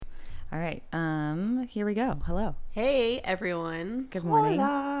All right. Here we go. Hello. Hey, everyone. Good morning.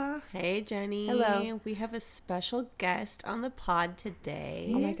 Hola. Hey, Jenny. Hello. We have a special guest on the pod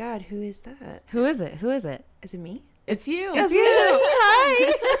today. Oh my God, who is that? Who is it? Who is it? Is it me? It's you. It's me.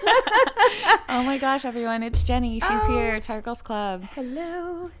 Hi. Oh my gosh, everyone! It's Jenny. She's here. Tarkles Club.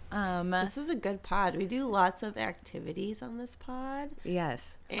 Hello. This is a good pod. We do lots of activities on this pod.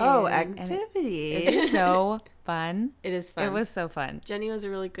 Yes. Activities. It's so fun. It is fun. It was so fun. Jenny was a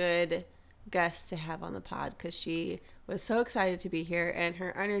really good guest to have on the pod because she was so excited to be here, and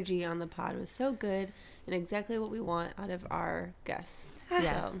her energy on the pod was so good and exactly what we want out of our guests.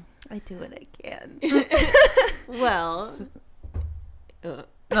 Yes. So, I do what I can. well, No,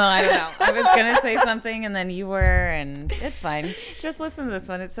 I don't know. I was going to say something and then you were, and it's fine. Just listen to this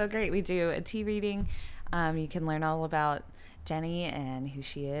one. It's so great. We do a tea reading. You can learn all about Jenny and who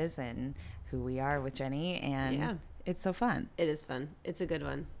she is and who we are with Jenny. And yeah, it's so fun. it is fun. It's a good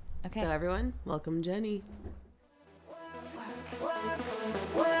one. Okay. So everyone, welcome Jenny.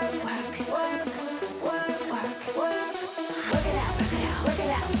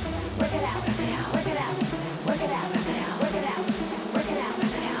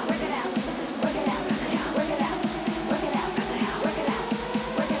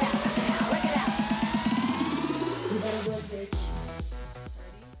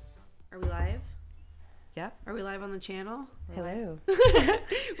 Are we live? Yep. Are we live on the channel? Hello.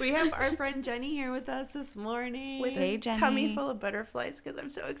 We have our friend Jenny here with us this morning. With Hey, a Jenny. tummy full of butterflies because I'm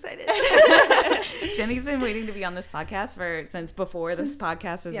so excited. Jenny's been waiting to be on this podcast since before this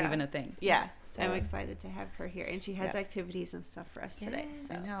podcast was even a thing. Yeah, So- I'm excited to have her here, and she has Yes. activities and stuff for us today.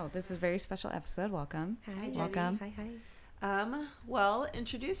 I know. This is a very special episode. Welcome. Hi, Jenny. Welcome. Hi, hi. Well,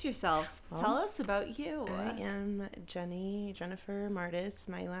 introduce yourself. Well, Tell us about you. I am Jennifer Martis.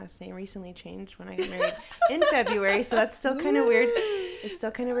 My last name recently changed when I got married in February, so that's still kind of weird. It's still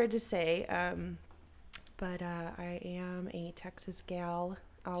kind of weird to say. But I am a Texas gal,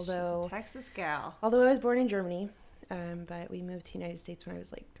 She's a Texas gal. although I was born in Germany. But we moved to the United States when I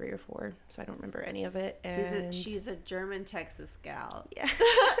was like 3 or 4, so I don't remember any of it. And She's a German Texas gal. yeah,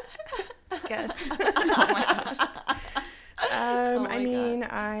 guess. Oh my gosh. Oh my I mean,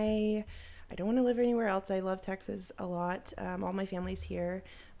 I don't want to live anywhere else. I love Texas a lot. All my family's here.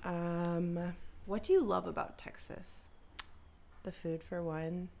 What do you love about Texas? The food, for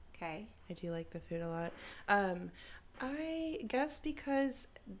one. Okay. I do like the food a lot. I guess because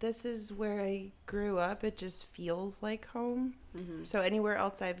this is where I grew up, it just feels like home. Mm-hmm. So anywhere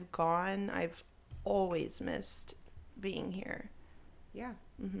else I've gone, I've always missed being here. Yeah.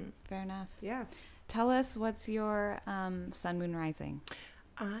 Mm-hmm. Fair enough. Yeah. Tell us, what's your sun, moon, rising?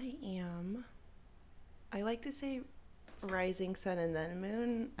 I like to say rising sun and then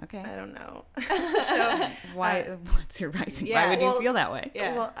moon. Okay. I don't know. So Why? What's your rising? yeah, Why would you well, feel that way?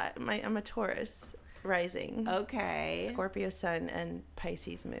 Yeah. Well, I'm a Taurus rising. Okay. Scorpio sun and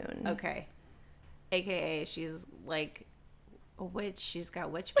Pisces moon. Okay. AKA, she's like a witch. She's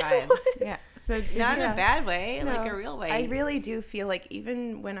got witch vibes. Yeah. So did Not in you, a bad way, No, like a real way. I really do feel like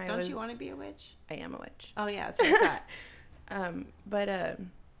even when I Don't was... you want to be a witch? I am a witch. Oh, yeah, that's what I thought. But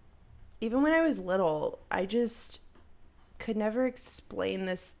even when I was little, I just could never explain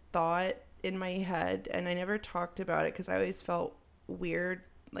this thought in my head, and I never talked about it because I always felt weird.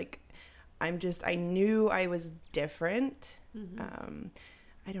 Like I knew I was different. Mm-hmm.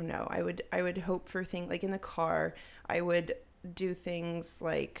 I don't know. I would hope for things like in the car. I would do things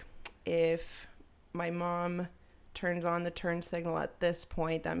like if my mom turns on the turn signal at this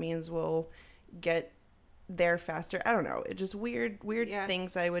point, that means we'll get there faster. I don't know. It just weird Yeah.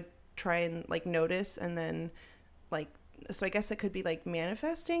 things I would try and like notice, and then like, so I guess it could be like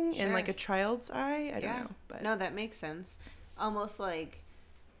manifesting in Sure. like a child's eye. I don't know. But No, that makes sense. Almost like,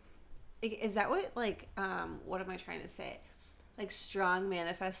 is that what, like, what am I trying to say? Like, strong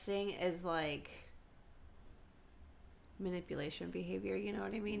manifesting is like manipulation behavior, you know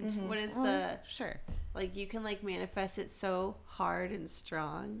what I mean? Mm-hmm. What is Sure. like, you can like manifest it so hard and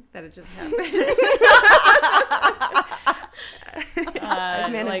strong that it just happens.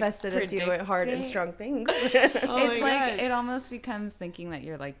 I've manifested like a few hard and predicting- strong things. Oh It's my like God. it almost becomes thinking that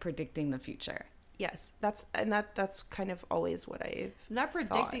you're like predicting the future. Yes, that's kind of always what I've Not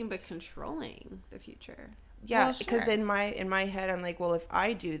predicting, thought. but controlling the future. Yeah, Well, because sure. in my head I'm like, well, if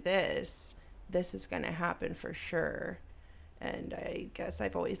I do this is going to happen for sure. And I guess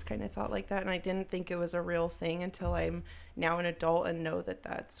I've always kind of thought like that, and I didn't think it was a real thing until I'm now an adult and know that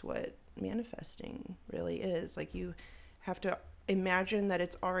that's what manifesting really is. Like, you have to imagine that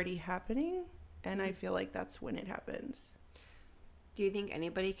it's already happening, and I feel like that's when it happens. Do you think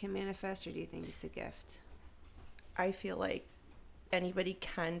anybody can manifest, or do you think it's a gift? I feel like anybody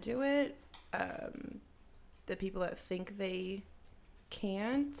can do it. The people that think they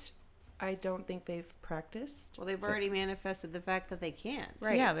can't, I don't think they've practiced. Well, they've already manifested the fact that they can't.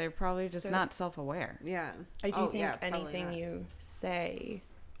 Right. Yeah, they're probably just not self-aware. Yeah. I do think yeah, anything not. you say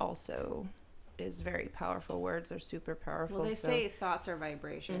also is very powerful. Words are super powerful. Well, they say thoughts are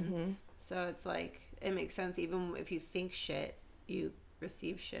vibrations. So it's like, it makes sense. Even if you think shit, you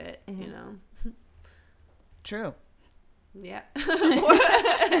receive shit, you know? True. Yeah.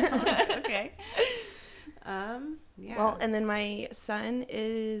 Okay. Yeah. Well, and then my sun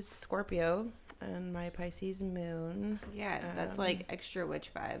is Scorpio and my Pisces moon. Yeah, that's like extra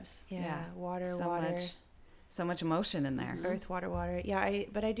witch vibes. Yeah, water, water. So much emotion in there. Earth, water, water. Yeah,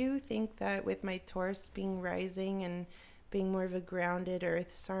 but I do think that with my Taurus being rising and being more of a grounded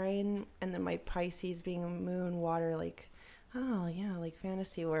earth sign, and then my Pisces being a moon, water, like, oh yeah, like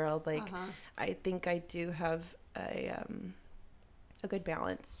fantasy world. Like, I think I do have a good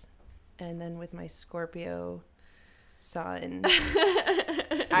balance. And then with my Scorpio sun,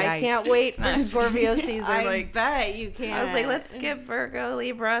 I can't wait for Scorpio season. I bet you can. I was like, let's skip Virgo,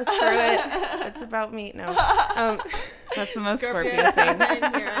 Libra, screw it. It's about me. No. That's the most Scorpio thing.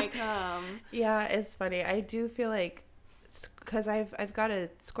 Here I come. Yeah, it's funny. I do feel like, because I've got a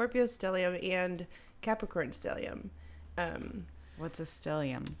Scorpio stellium and Capricorn stellium. What's a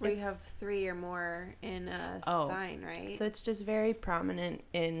stellium? We have 3 or more in a sign, right? So it's just very prominent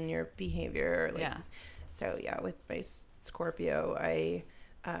in your behavior. Like, yeah. So yeah, with my Scorpio,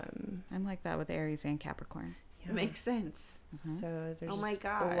 I'm like that with Aries and Capricorn. Yeah. It makes sense. So there's my just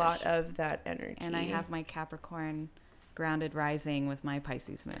gosh. a lot of that energy. And I have my Capricorn grounded rising with my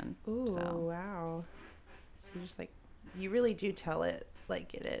Pisces moon. Ooh, so. Wow. So you're just like, you really do tell it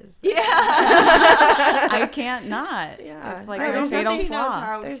like it is. Yeah. I can't not. Yeah. It's like No, my there's fatal nothing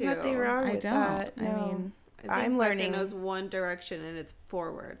flaw. There's nothing wrong I with don't. that. I No. mean, I'm learning. knows one direction and it's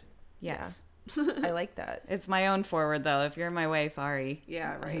forward. yes. I like that. It's my own forward though. If you're in my way, sorry.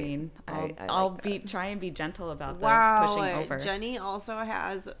 Yeah, right. I mean, I I'll like try and be gentle about the Wow. pushing over. Jenny also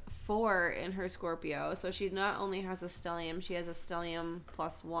has 4 in her Scorpio, so she not only has a stellium, she has a stellium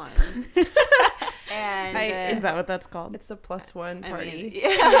plus 1. And is that what that's called? It's a +1 party.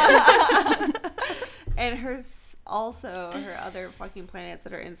 yeah. And hers also, her other fucking planets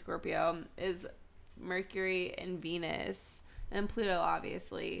that are in Scorpio is Mercury and Venus and Pluto,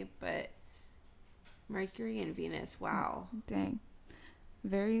 obviously, but Mercury and Venus, wow. Dang.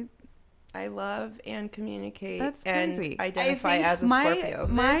 Very. I love and communicate That's and crazy. identify as a Scorpio.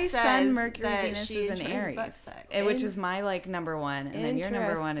 My This sun, says Mercury, that Venus she is in enjoys butt Aries, sex. which is my like number one, and then your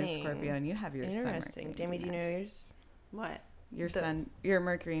number one is Interesting. Scorpio, and you have your sun, Interesting. Mercury, Jamie, do you know Venus. yours? What? Your sun, your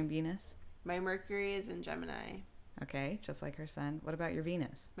Mercury and Venus. My Mercury is in Gemini. Okay, just like her sun. What about your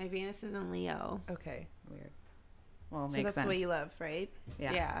Venus? My Venus is in Leo. Okay. Weird. Well, So makes that's sense. what you love, right?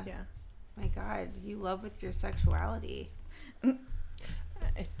 Yeah. Yeah. Yeah. My God, you love with your sexuality.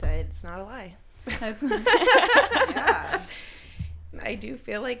 It's not a lie. That's- Yeah. I do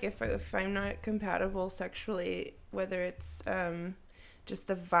feel like if I'm not compatible sexually, whether it's just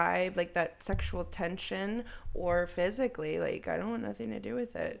the vibe, like that sexual tension, or physically, like I don't want nothing to do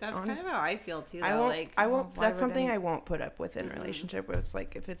with it. That's kind of how I feel too, though. I won't. Like, I won't. why That's would something any- I won't put up with in a relationship. Where it's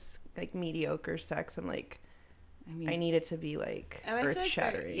like if it's like mediocre sex, I'm like, I mean, I need it to be like and I feel like earth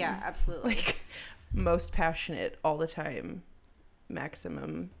shattering. yeah, absolutely. Like most passionate all the time,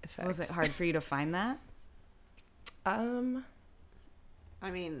 maximum effect. was it hard for you to find that? I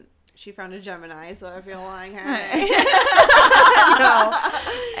mean, she found a Gemini, so I feel like, No,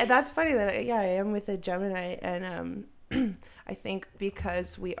 and that's funny that I am with a Gemini, and I think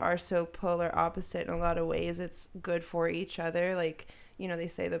because we are so polar opposite in a lot of ways, it's good for each other. Like, you know, they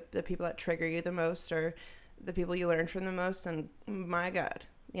say the people that trigger you the most are the people you learn from the most, and my God,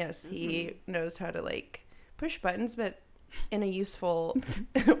 yes, he knows how to like push buttons, but in a useful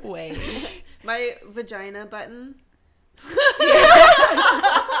way. my vagina button.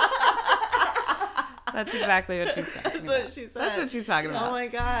 That's exactly what she's saying. That's what she said. That's what she's talking about. Oh my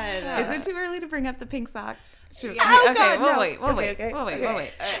God. Is it too early to bring up the pink sock? Should, Yeah. Oh, okay, God, we'll no. wait, we'll wait, Okay, we'll wait, okay. we'll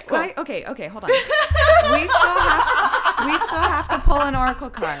wait. Cool. Okay, hold on. we still have to pull an oracle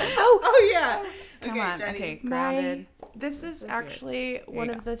card. Oh yeah. Come Okay, on. Jenny. Okay, grounded. This is actually one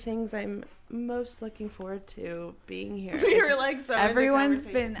you of the things I'm most looking forward to being here. We I were just- like, so Everyone's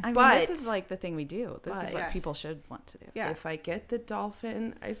been. I mean, But- this is like the thing we do. This is but- what Yes. people should want to do. Yeah. If I get the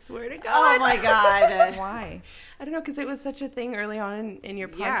dolphin, I swear to God. Oh my God. Why? I don't know, because it was such a thing early on in your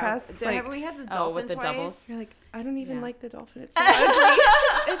Yeah. podcast. It's like, Have we had the Oh, dolphin with the twice? doubles? you're like, I don't even Yeah. like the dolphin. It's so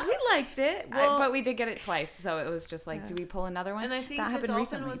ugly. We liked it, Well- but we did get it twice, so it was just like, do we pull another one? And I think that the happened dolphin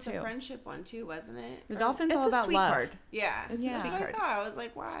recently was the too. friendship one too, wasn't it? The Or- dolphin's It's all a about sweet love. card. Yeah, It's a that's sweet what card. I thought. I was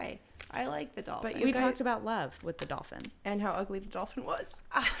like, why? I like the dolphin. you We guys- talked about love with the dolphin. And how ugly the dolphin was.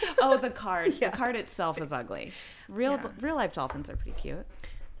 Oh, the card. Yeah. The card itself is ugly. Yeah. Real life dolphins are pretty cute.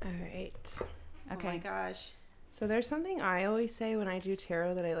 All right. Okay. Oh my gosh. So there's something I always say when I do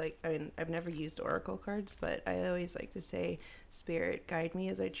tarot that I like. I mean, I've never used oracle cards, but I always like to say, "Spirit, guide me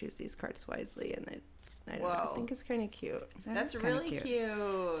as I choose these cards wisely." And I don't know, I Whoa. think it's kind of cute. That That's is kinda really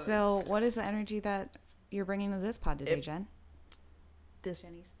cute. So, what is the energy that you're bringing to this pod today, Jen? This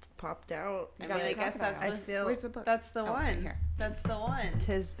Jenny's. popped out. I got mean, the I guess that's crocodile. I the, feel Where's the book? that's the Oh, it's right one. here. That's the one.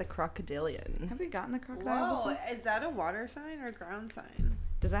 tis the crocodilian. Have we gotten the crocodile Whoa, before? is that a water sign or ground sign?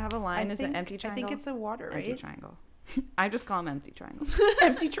 Does that have a line? Is it think- empty triangle? I think it's a water, right? empty triangle. I just call them empty triangles.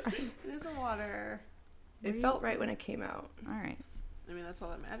 Empty triangle. It is a water. It felt right when it came out. All right. I mean, that's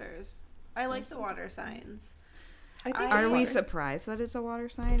all that matters. I like the water signs. I think Are it's we water. surprised that it's a water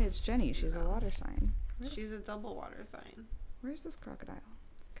sign? It's Jenny. She's a No. water sign. She's a double water sign. Where's this crocodile?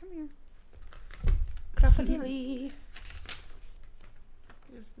 Come here. Crocodile.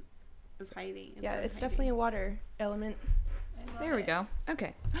 Just is hiding. Yeah, in it's hiding. definitely a water element. I love There we it. go.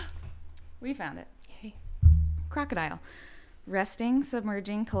 Okay. We found it. Yay. Crocodile. Resting,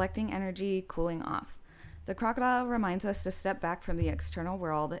 submerging, collecting energy, cooling off. The crocodile reminds us to step back from the external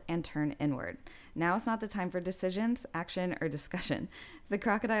world and turn inward. Now is not the time for decisions, action, or discussion. The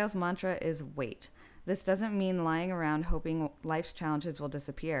crocodile's mantra is wait. This doesn't mean lying around hoping life's challenges will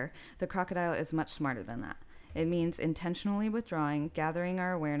disappear. The crocodile is much smarter than that. It means intentionally withdrawing, gathering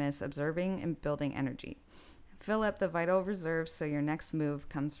our awareness, observing, and building energy. Fill up the vital reserves so your next move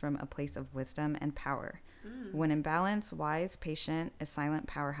comes from a place of wisdom and power. When in balance, wise, patient, a silent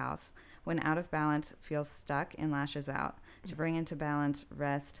powerhouse. When out of balance, feels stuck and lashes out. To bring into balance,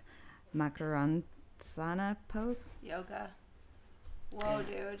 rest, Makarasana pose. Yoga. Whoa,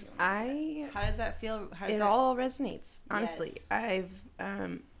 dude. How does that feel? How does it that... all resonates. Honestly, Yes.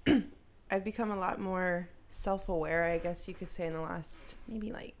 I've become a lot more self-aware, I guess you could say, in the last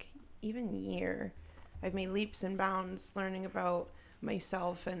maybe like even year. I've made leaps and bounds learning about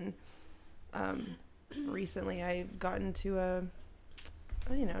myself, and recently I've gotten to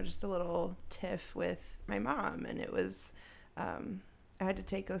just a little tiff with my mom, and it was I had to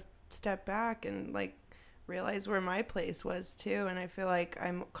take a step back and like realize where my place was too, and I feel like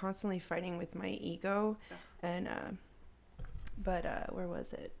I'm constantly fighting with my ego. And but where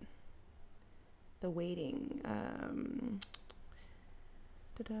was it? The waiting.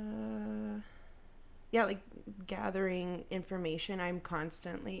 Yeah, like gathering information. I'm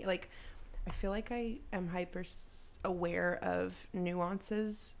constantly like, I feel like I am hyper aware of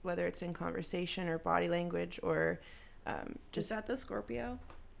nuances, whether it's in conversation or body language or just. Is that the Scorpio?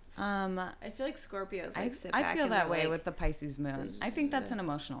 I I feel like Scorpios like sit I back feel and that they're way like, with the Pisces moon. I think that's an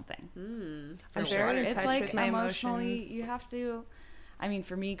emotional thing. I'm For very sure. in It's touch like with my emotionally, emotions. you have to. I mean,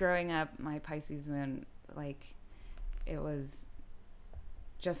 for me, growing up, my Pisces moon, like, it was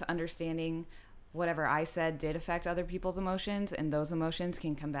just understanding whatever I said did affect other people's emotions, and those emotions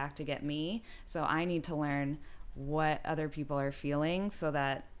can come back to get me. So I need to learn what other people are feeling so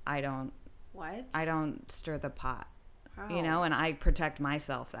that I don't stir the pot. How? You know, and I protect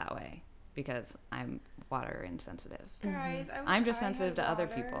myself that way because I'm water insensitive. Guys, I wish I'm just I had sensitive to other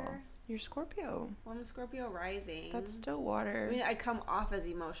water. people. You're Scorpio. Well, I'm Scorpio rising. That's still water. I mean, I come off as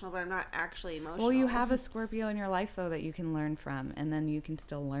emotional, but I'm not actually emotional. Well, you have a Scorpio in your life, though, that you can learn from, and then you can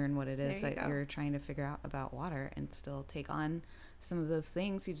still learn what it is There you that go. you're trying to figure out about water and still take on some of those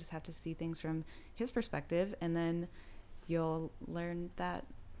things. You just have to see things from his perspective, and then you'll learn that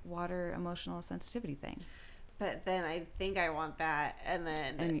water emotional sensitivity thing. But then I think I want that, and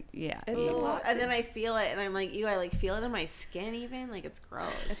then And yeah, It's a lot and to- then I feel it, and I'm like, ew, I like feel it in my skin, even like it's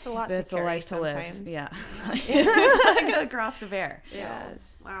gross. It's a lot that's to a carry life to live. sometimes. Yeah, it's like a cross to bear. Ew.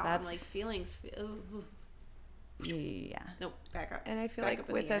 Yes. Wow. That's- I'm like feelings. Ooh. Yeah. Nope. Back up. And I feel Back up like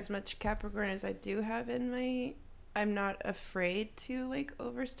in with the air. as much Capricorn as I do have in my, I'm not afraid to like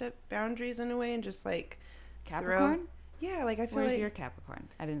overstep boundaries in a way and just like Capricorn? Yeah, like I feel Where's like your Capricorn?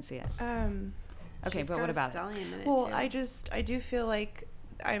 I didn't see it. Okay, She's but got what a about it? stallion in it, well, too. I do feel like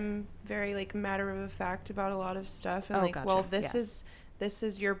I'm very like matter of fact about a lot of stuff, and Oh, like, gotcha. well, Yes. this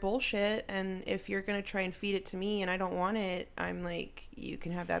is your bullshit, and if you're gonna try and feed it to me and I don't want it, I'm like, you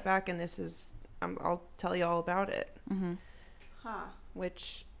can have that back, and this is, I'll tell you all about it, Mm-hmm. Huh.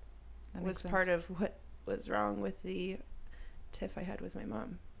 which That was makes part sense. of what was wrong with the tiff I had with my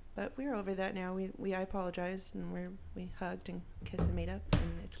mom. but we're over that now. I apologized, and we hugged and kissed and made up, and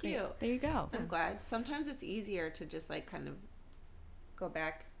it's Cute. great. There you go. I'm glad. Sometimes it's easier to just like kind of go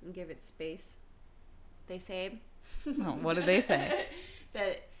back and give it space. They say. Well, what do they say?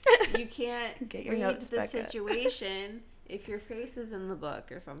 That you can't Get your read notes, the Becca. situation if your face is in the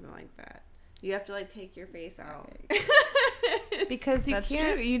book or something like that. You have to like take your face out. Because you That's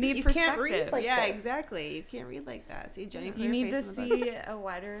can't. true. You need you perspective. can't read like Yeah, that. exactly. You can't read like that. See, Jenny, put You her need to face in the book. see a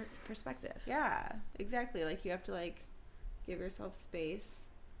wider perspective. Yeah, exactly. Like you have to like give yourself space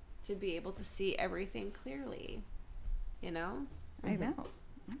to be able to see everything clearly. You know? I know.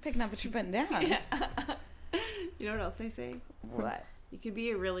 I'm picking up what you're putting down. You know what else they say? What? You could be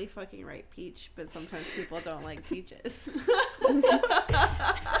a really fucking ripe peach, but sometimes people don't like peaches.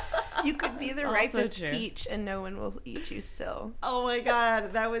 You could be the Also ripest true. peach, and no one will eat you still. Oh my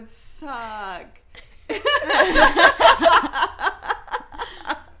god, that would suck.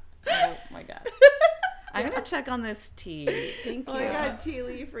 Oh my god. I'm gonna check on this tea. Thank Oh you. my god, tea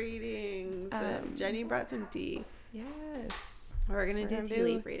leaf readings. Jenny brought some tea. Yes. We're gonna do gonna tea do-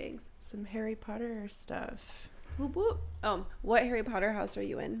 leaf readings. Some Harry Potter stuff. Whoop whoop. What Harry Potter house are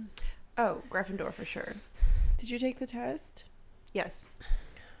you in? Oh, Gryffindor for sure. Did you take the test? Yes.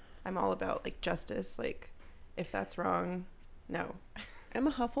 I'm all about like justice. Like, if that's wrong, no. I'm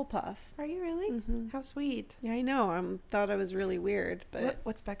a Hufflepuff. Are you really? Mm-hmm. How sweet. Yeah, I know. Thought I was really weird, but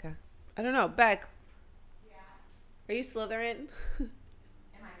What's Becca? I don't know. Beck, Yeah. are you Slytherin? Am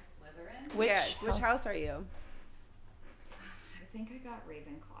I Slytherin? Which house are you? I think I got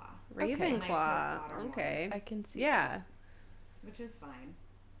Ravenclaw. Ravenclaw. Okay. I can see. Yeah. Which is fine.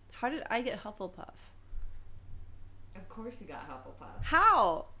 How did I get Hufflepuff? Of course you got Hufflepuff.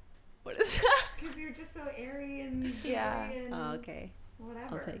 How? What is that? Because you're just so airy and Yeah. giggly and Oh, okay.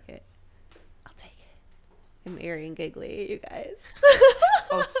 whatever. I'll take it. I'm airy and giggly, you guys.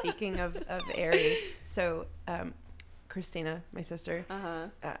 Oh, speaking of airy, so Christina, my sister, Uh-huh.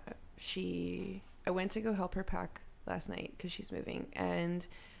 I went to go help her pack last night because she's moving, and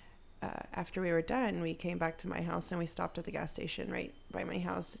after we were done, we came back to my house and we stopped at the gas station right by my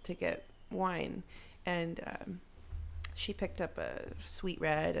house to get wine, and she picked up a sweet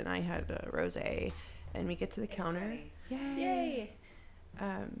red and I had a rosé, and we get to the counter. Yay.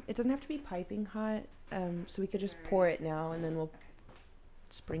 It doesn't have to be piping hot, so we could just pour it now and then we'll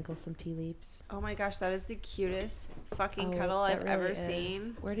sprinkle some tea leaves. Oh my gosh, that is the cutest fucking Oh, cuddle that I've really ever is.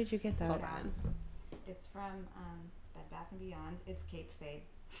 seen. Where did you get that? Hold on. It's from Bed Bath & Beyond. It's Kate Spade.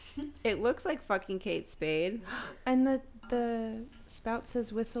 It looks like fucking Kate Spade. And the spout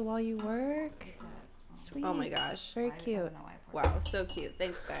says "whistle while you work." It does. Sweet. Oh my gosh. Very I cute. don't know why I poured Wow, so cute.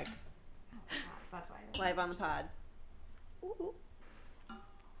 Thanks, Beck. it. Oh, that's why. I didn't Live on the touch pod. Ooh. it.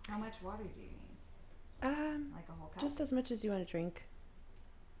 How much water do you need? Like a whole cup? Just as much as you want to drink.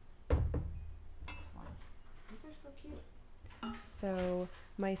 Just one. These are so cute. So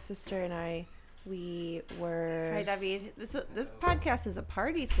my sister and I, we were. Hi, David. This podcast is a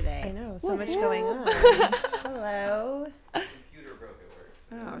party today. I know, so Woo much woo. going on. Hello. Computer broke at work.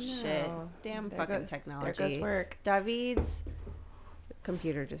 So Oh, No. shit. Damn There fucking go- technology. There goes work. David's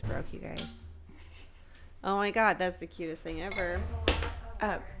computer just broke, you guys. Oh my god, that's the cutest thing ever.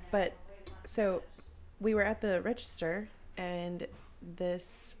 But so we were at the register, and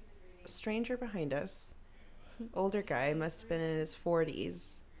this stranger behind us, older guy, must have been in his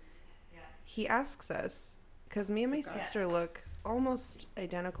 40s. He asks us, because me and my sister look almost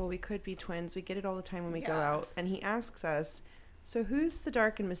identical. We could be twins. We get it all the time when we go Yeah. out. And he asks us, so who's the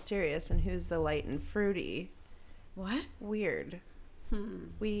dark and mysterious and who's the light and fruity? What? Weird.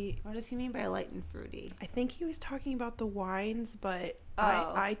 What does he mean by light and fruity? I think he was talking about the wines, but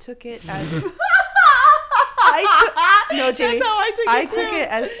Oh. I took it as no, Jamie. That's how I took it, too. it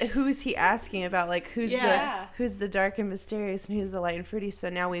as who's he asking about? Like who's Yeah. the dark and mysterious and who's the light and fruity? So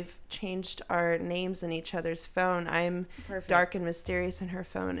now we've changed our names in each other's phone. I'm Perfect. dark and mysterious in her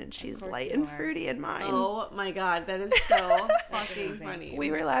phone, and she's course light you and are. fruity in mine. Oh my god, that is so fucking amazing. funny.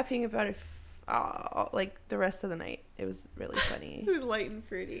 We were laughing about it like the rest of the night. It was really funny. Who's light and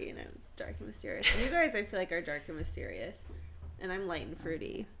fruity, and I was dark and mysterious. And you guys, I feel like, are dark and mysterious, and I'm light and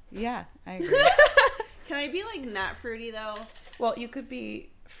fruity. Yeah, I agree. Can I be like not fruity though? Well, you could be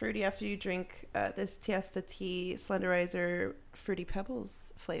fruity after you drink this Tiesta Tea Slenderizer Fruity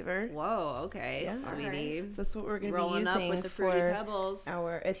Pebbles flavor. Whoa, okay, Yeah. sweetie. So that's what we're going to be Rolling up using with the fruity for pebbles.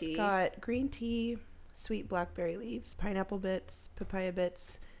 it's tea. got green tea, sweet blackberry leaves, pineapple bits, papaya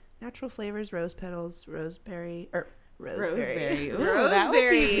bits, natural flavors, rose petals, raspberry. Ooh, Roseberry. that would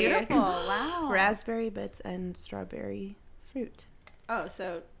be beautiful. Wow. raspberry bits, and strawberry fruit. Oh,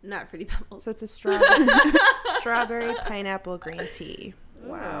 so not fruity pebbles. So it's a strawberry pineapple green tea.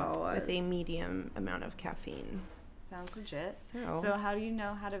 Wow. With a medium amount of caffeine. Sounds legit. So how do you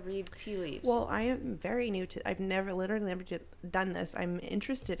know how to read tea leaves? Well, I am very new to. I've never done this. I'm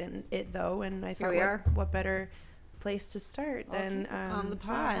interested in it though, and I thought, what better place to start than on the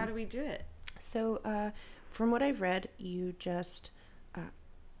pod? So how do we do it? So, from what I've read, you just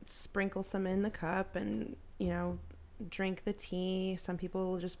sprinkle some in the cup, and drink the tea. Some people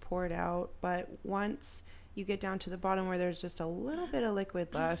will just pour it out, but once you get down to the bottom where there's just a little bit of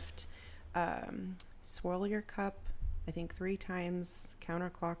liquid left, swirl your cup, I think 3 times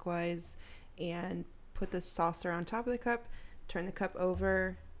counterclockwise, and put the saucer on top of the cup, turn the cup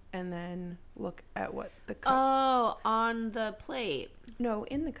over, and then look at what the cup... Oh, on the plate. No,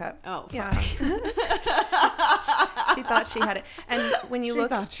 in the cup. Oh, yeah. She thought she had it. And when you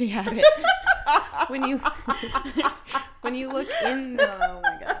thought she had it. when you look in... Oh,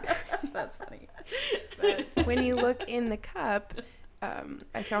 my God. That's funny. But when you look in the cup,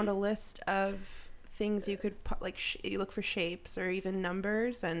 I found a list of things you could put, like you look for shapes or even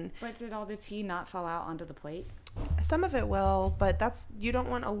numbers. And but did all the tea not fall out onto the plate? Some of it will, but you don't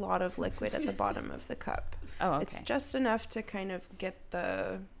want a lot of liquid at the bottom of the cup. Oh, okay. It's just enough to kind of get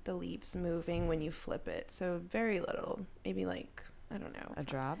the leaves moving when you flip it. So very little, maybe like, I don't know, a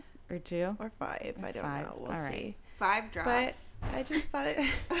drop or 2 or 5. I don't know. We'll all see. Right. 5 drops. But I just thought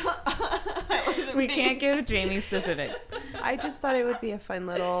it. We can't give Jamie specifics. I just thought it would be a fun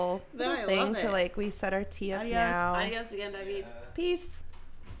little thing to like. We set our tea up now. Adios again, David. Peace.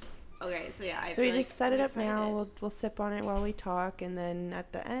 Okay, so yeah. So we just set it up now. We'll sip on it while we talk, and then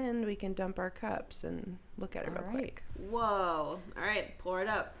at the end we can dump our cups and look at it real quick. Whoa! All right, pour it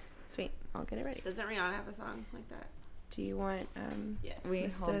up. Sweet. I'll get it ready. Doesn't Rihanna have a song like that? Do you want yes. We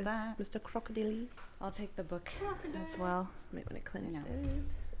hold that. Mr. Crocodile? I'll take the book as well. Might want to cleanse know. those.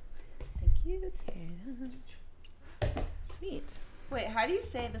 Thank you. Sweet. Wait, how do you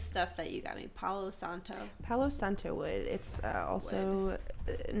say the stuff that you got me? Palo Santo? Palo Santo wood. It's also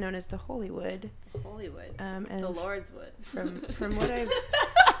known as the holy wood. Holy wood. And the Lord's wood. From what I've...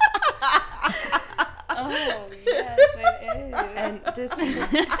 Oh, yes, it is. And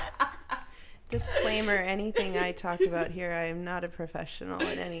disclaimer, anything I talk about here, I am not a professional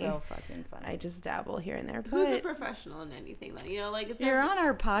in any... So fucking funny. I just dabble here and there. Who's a professional in anything, though? Like, it's... You're on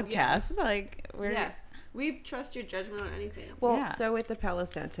our podcast. Yeah. Like, we're... Yeah. We trust your judgment on anything. Well, so with the Palo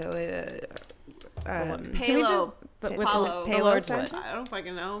Santo... Palo. But with Palo. The Lord's wood. I don't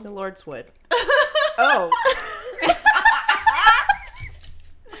fucking know. The Lord's wood. Oh.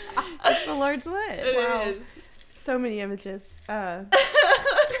 It's the Lord's wood. It is. So many images. Why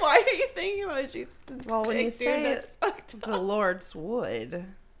are you thinking about Jesus? Well, when you say the Lord's wood,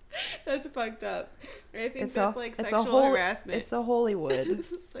 that's fucked up. I think it's that's like sexual harassment. It's a holy wood.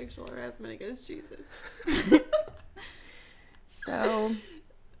 This is sexual harassment against Jesus. So,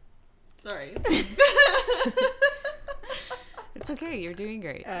 sorry. It's okay. You're doing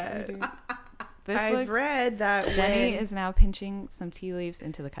great. I've read that Jenny is now pinching some tea leaves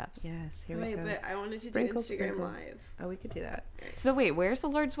into the cups. Yes, here we go. But I wanted to do Instagram Live. Oh, we could do that. So wait, where's the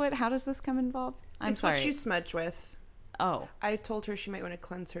Lord's wood? How does this come involved? I'm sorry. It's what you smudge with. Oh. I told her she might want to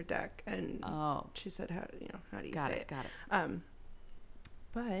cleanse her deck, and she said, "How do you say it?" Got it.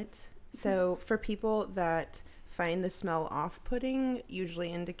 But so for people that find the smell off-putting,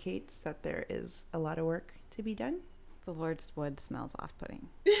 usually indicates that there is a lot of work to be done. The Lord's wood smells off-putting.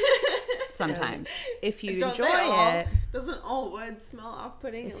 Sometimes. So if you enjoy it, doesn't all wood smell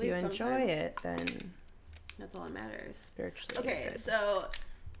off-putting? If at least you enjoy sometimes? it, then that's all that matters. Spiritually. Okay, good. so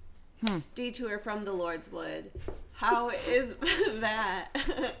detour from the Lord's wood. How is that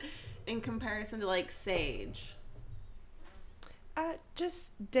in comparison to like sage?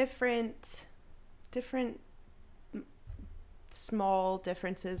 Just different small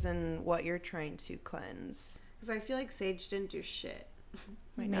differences in what you're trying to cleanse. Because I feel like sage didn't do shit.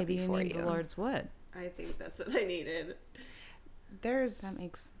 Maybe you need the Lord's wood. I think that's what I needed.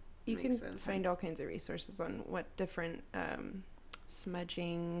 You can find all kinds of resources on what different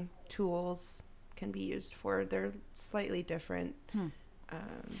smudging tools can be used for. They're slightly different.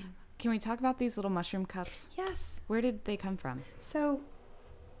 Can we talk about these little mushroom cups? Yes. Where did they come from? So,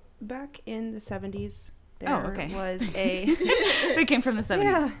 back in the 70s, there was a... They came from the 70s.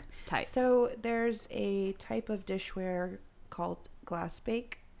 Yeah. Type. So, there's a type of dishware called glass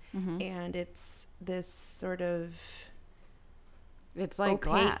bake, and it's this sort of... It's like opaque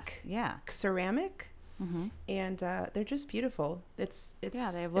glass. Yeah. ceramic, and they're just beautiful. It's they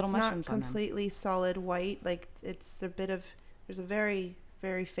have little mushrooms not completely solid white. Like it's there's a very,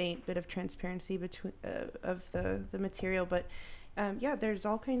 very faint bit of transparency between of the material, but there's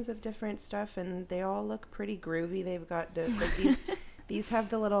all kinds of different stuff, and they all look pretty groovy. They've got These have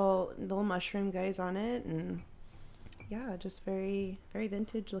the little mushroom guys on it, and yeah, just very, very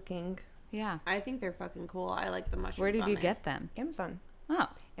vintage looking. Yeah. I think they're fucking cool. I like the mushrooms. Where did on you there. get them? Amazon. Oh,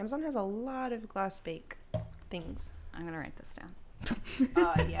 Amazon has a lot of glass bake things. I'm going to write this down.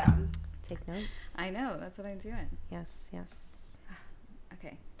 Yeah. Take notes. I know. That's what I'm doing. Yes.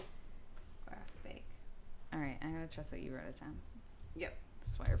 Okay. Glass bake. All right. I'm going to trust that you wrote it down. Yep.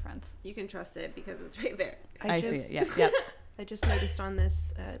 That's why we're friends. You can trust it because it's right there. I see it. Yep. Yep. I just noticed on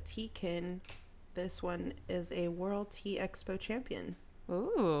this tea kin, this one is a World Tea Expo champion.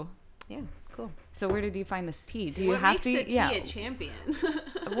 Ooh. Yeah, cool. So where did you find this tea? Do you What have makes to? a tea a champion?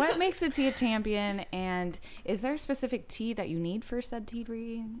 What makes a tea a champion? And is there a specific tea that you need for said tea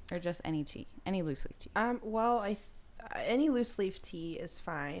reading, or just any tea, any loose leaf tea? Well, any loose leaf tea is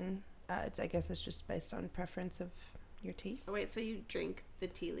fine. I guess it's just based on preference of your taste. Oh, wait, so you drink the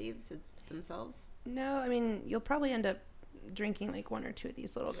tea leaves themselves? No, I mean, you'll probably end up drinking like one or two of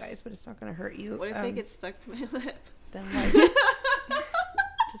these little guys, but it's not going to hurt you. What if they get stuck to my lip? Then like,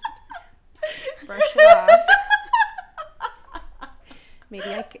 just brush it off.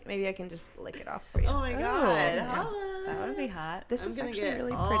 Maybe I can just lick it off for you. Oh my god. yeah. Holla. That would be hot. This I'm is gonna actually get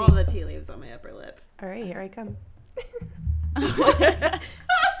really all pretty. the tea leaves on my upper lip. All right, here I come.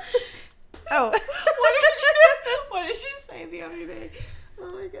 Oh. What did you say the other day?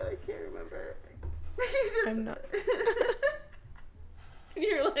 Oh my god, I can't remember. I'm not.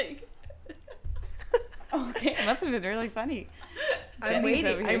 You're like. Okay, that's been really funny. I'm Jenny's waiting.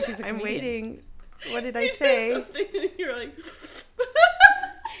 over here. She's a I'm comedian. waiting. What did I You said say? something and you're like.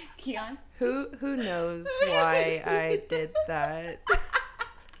 Keon? Who knows why I did that?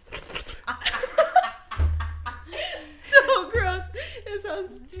 So gross. It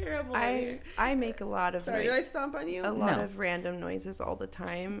sounds terrible. I make a lot of Sorry, did I stomp on you? a lot No. of random noises all the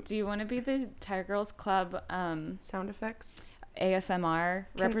time. Do you want to be the Tiger Girls Club Sound effects. ASMR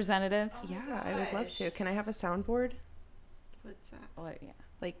representative? Oh my Yeah, I would love gosh. to. Can I have a soundboard? What's that? What? Yeah.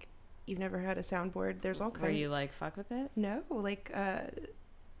 Like, you've never had a soundboard? There's all Where kinds. you like fuck with it? No, like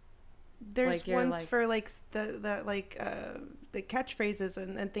there's Like you're, ones like- for like the catchphrases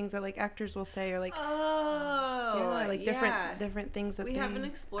and things that like actors will say, or like different things that we they haven't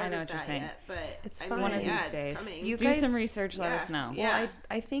explored I know what you're that saying. yet, but It's I fun. mean, One of yeah, these it's days. coming. You Do guys- some research. Let yeah. us know. Yeah. Well,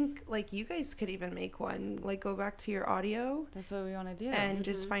 I think like you guys could even make one, like go back to your audio That's what we want to do. and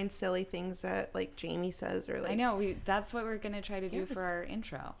just find silly things that like Jamie says, or like I know that's what we're gonna try to do for Yes. our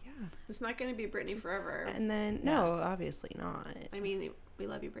intro. yeah. It's not going to be Britney forever. And then no, obviously not. I mean, we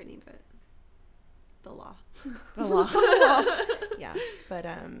love you, Britney, but the law. The law. Yeah, but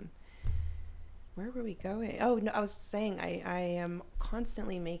where were we going? Oh no, I was saying I am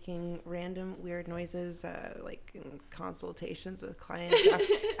constantly making random weird noises, like in consultations with clients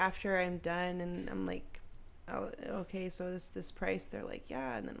after I'm done, and I'm like, oh, okay, so this price. They're like,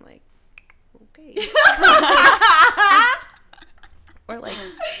 yeah, and then I'm like, okay, or like,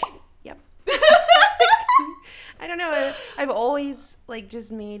 yep. I don't know. I've always like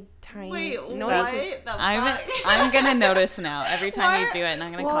just made tiny Wait, noises. what the I'm fuck? I'm gonna notice now every time you Why- do it, and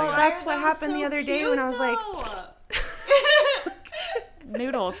I'm gonna Well, call you out. that's what happened the other day when I was like,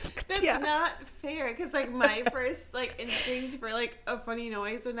 Noodles. That's Yeah. not fair, because like my first like instinct for like a funny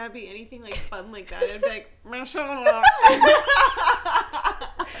noise would not be anything like fun like that. It'd be like, mashallah.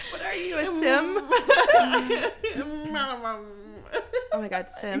 what are you, a sim? Oh my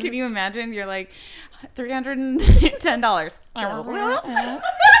god, Sims. Can you imagine? You're like $310.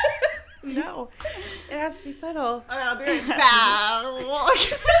 No, it has to be subtle. Alright, I'll be right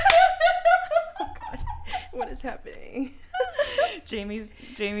back. What is happening? Jamie's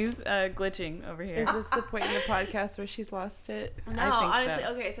glitching over here. Is this the point in the podcast where she's lost it? No, I think honestly,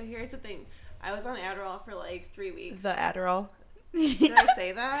 so. okay, so here's the thing. I was on Adderall for like 3 weeks. The Adderall. Did I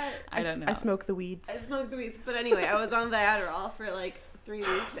say that? I don't know. I smoke the weeds. I smoked the weeds. But anyway, I was on the Adderall for like 3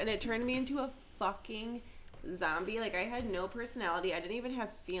 weeks, and it turned me into a fucking zombie. Like, I had no personality. I didn't even have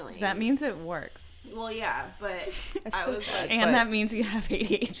feelings. That means it works. Well, yeah, but It's I so was sad. like... And that means you have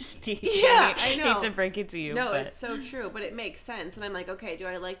ADHD. Yeah, I know. hate to break it to you. No, but it's so true, but it makes sense. And I'm like, okay, do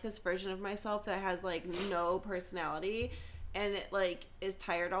I like this version of myself that has like no personality and it like is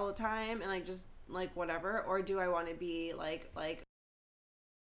tired all the time and like just like whatever, or do I want to be like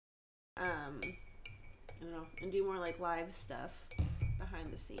I don't know, and do more like live stuff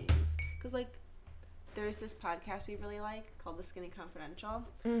behind the scenes? Because like there's this podcast we really like called The Skinny Confidential,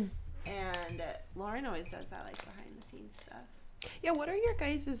 and Lauren always does that like behind the scenes stuff. Yeah, what are your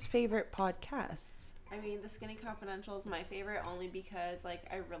guys' favorite podcasts? I mean, The Skinny Confidential is my favorite only because, like,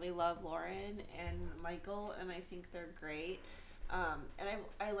 I really love Lauren and Michael, and I think they're great. And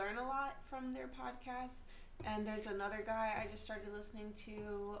I learn a lot from their podcasts, And there's another guy I just started listening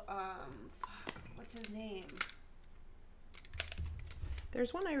to. What's his name?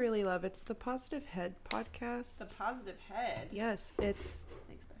 There's one I really love. It's the Positive Head podcast. The Positive Head. Yes, it's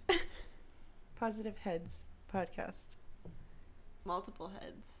Thanks, bye. Positive Heads podcast. Multiple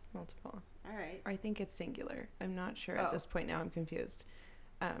heads. Multiple. All right. I think it's singular. I'm not sure Oh. at this point now. I'm confused.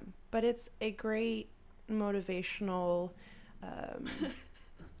 But it's a great motivational.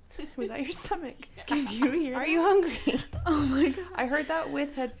 Was that your stomach? Can you hear? Are you hungry? Oh my god! I heard that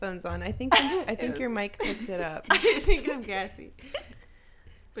with headphones on. I think your mic picked it up. I think I'm gassy.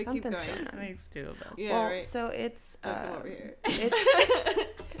 But keep Something's going. going That on. makes two of us. Yeah, Well, right. so it's Don't come over here.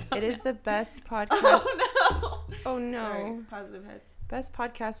 it is the best podcast. Oh no. Oh no. Sorry. Positive heads. Best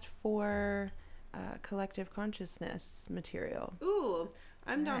podcast for collective consciousness material. Ooh,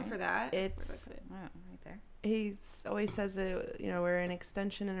 I'm down Alright. for that. It's Where do I put it? Oh, right there. he's always says it, we're an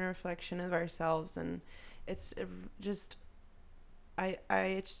extension and a reflection of ourselves, and it's just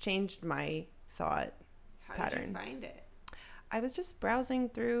it's changed my thought How pattern. did you find it? I was just browsing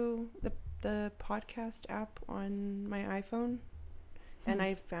through the podcast app on my iPhone, and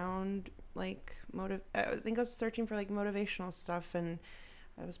I found I think I was searching for like motivational stuff, and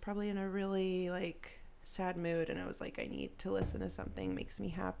I was probably in a really like sad mood, and I was like, I need to listen to something makes me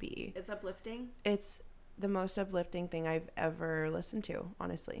happy. It's uplifting. It's the most uplifting thing I've ever listened to,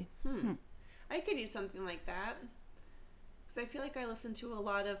 honestly. I could use something like that. Because I feel like I listen to a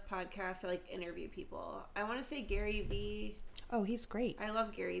lot of podcasts that like interview people. I want to say Gary Vee. Oh, he's great. I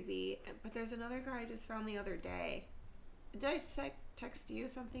love Gary Vee. But there's another guy I just found the other day. Did I text you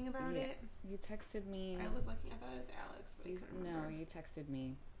something about Yeah. it? You texted me. I was looking. I thought it was Alex, but I couldn't remember. No, you texted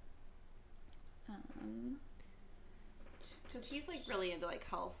me. Because he's like really into like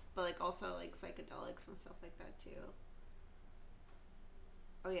health, but like also like psychedelics and stuff like that too.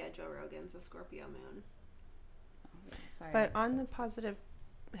 Oh yeah, Joe Rogan's a Scorpio moon. Sorry. But on the Positive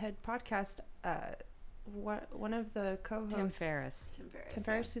Head podcast, one of the co-hosts, Tim Ferriss. Tim Ferriss. Tim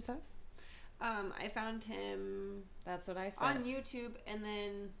Ferriss, who's that? I found him That's what I said. on YouTube, and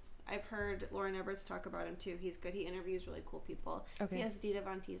then I've heard Lauren Eberts talk about him too. He's good. He interviews really cool people. Okay. He has Dita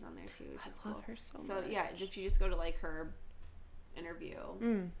Von Teese on there too, which is I love cool. her so So much. yeah, if you just go to like her interview,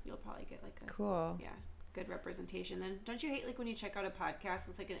 you'll probably get like a Cool. good representation. Then don't you hate like when you check out a podcast,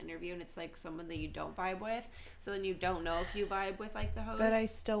 it's like an interview and it's like someone that you don't vibe with, so then you don't know if you vibe with like the host. But I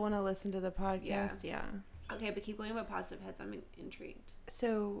still want to listen to the podcast. Yeah. Okay, but keep going about Positive Heads. I'm intrigued.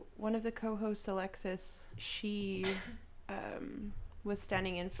 So one of the co-hosts, Alexis, she was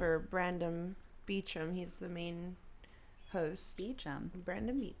standing in for Brandon Beecham. He's the main host. Beecham.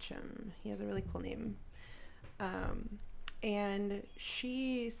 Brandon Beecham. He has a really cool name. And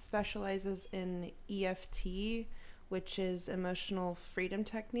she specializes in EFT, which is emotional freedom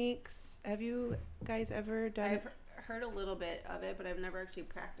techniques. Have you guys ever done it? I've heard a little bit of it, but I've never actually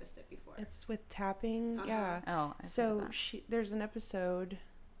practiced it before. It's with tapping. Uh-huh. Yeah. Oh, I So see there's an episode.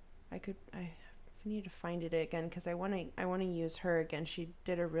 I need to find it again because I want to use her again. She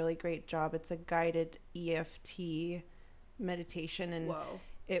did a really great job. It's a guided EFT meditation, and Whoa.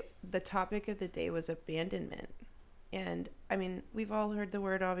 the topic of the day was abandonment. And I mean, we've all heard the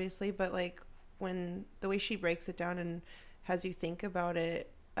word obviously, but like when the way she breaks it down and has you think about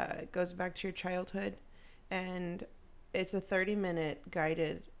it, it goes back to your childhood, and it's a 30-minute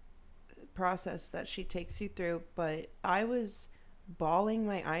guided process that she takes you through. But I was bawling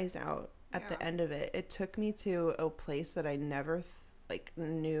my eyes out at the Yeah. end of it. It took me to a place that I never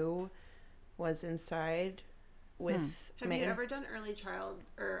knew was inside with Have you ever done early child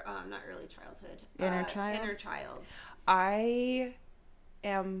or not early childhood? Inner child? Inner child. I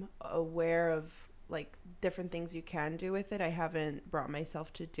am aware of like different things you can do with it. I haven't brought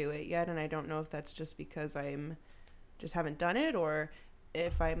myself to do it yet, and I don't know if that's just because I'm just haven't done it, or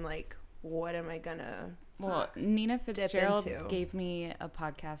if I'm like, what am I gonna Well, Nina Fitzgerald into. gave me a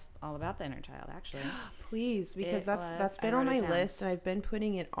podcast all about the inner child, actually. please, because It was. that's I been on wrote it my down. list, and I've been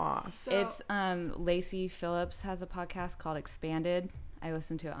putting it off. So It's Lacey Phillips has a podcast called Expanded. I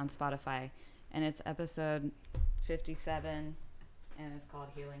listened to it on Spotify, and it's episode 57, and it's called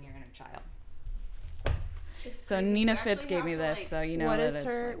Healing Your Inner Child. it's So crazy. Nina You Fitz actually gave me have to, this, like, so you know what that is it's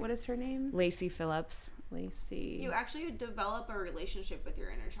her like what is her name? Lacey Phillips. Lacey. You actually develop a relationship with your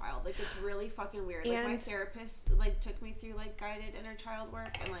inner child. Like, it's really fucking weird. Like, my And- therapist, like, took me through, like, guided inner child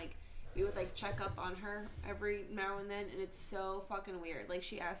work, and, like, we would, like, check up on her every now and then, and it's so fucking weird. Like,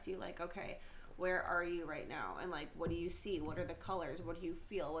 she asks you, like, okay, where are you right now? And, like, what do you see? What are the colors? What do you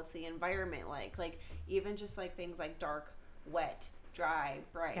feel? What's the environment like? Like, even just, like, things like dark, wet, dry,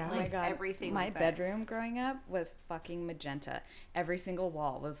 bright. Yeah. Oh my Like God. everything. My with it. bedroom growing up was fucking magenta. Every single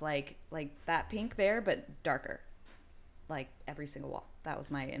wall was like that pink there, but darker. Like every single wall. That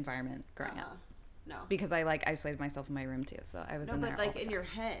was my environment growing up. No. Because I like isolated myself in my room too, so I was No, in there but all like the in time. your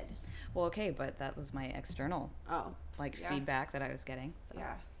head. Well, okay, but that was my external Oh. like Yeah. feedback that I was getting. So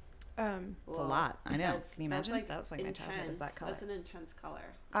Yeah. it's a lot. I know. That's, Can you imagine? That's like That was like my childhood. Is that color? That's an intense color.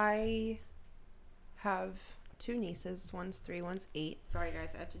 I have 2 nieces. One's 3, one's 8. Sorry,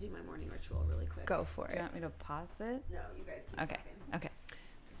 guys. I have to do my morning ritual really quick. Go for Do you it. want me to pause it? No, you guys keep Okay. talking. Okay.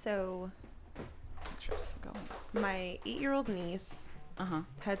 So Make sure it's still going. my 8-year-old niece Uh-huh.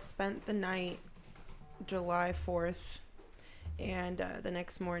 had spent the night July 4th, and the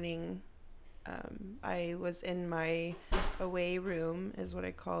next morning I was in my away room, is what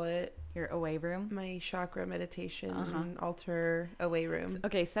I call it, Your away room. my chakra meditation Uh-huh. altar away room.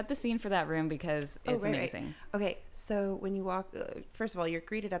 Okay, set the scene for that room because it's right. amazing. Okay, so when you walk, first of all, you're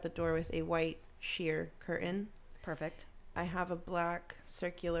greeted at the door with a white sheer curtain. Perfect. I have a black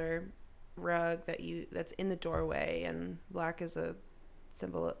circular rug that's in the doorway, and black is a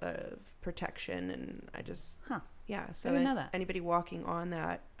symbol of protection, and I just yeah, so didn't know that. anybody walking on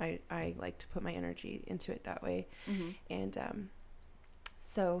that, I like to put my energy into it that way. Mm-hmm. And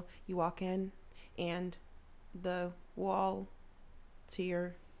so you walk in, and the wall to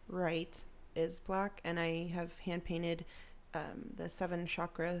your right is black, and I have hand painted the 7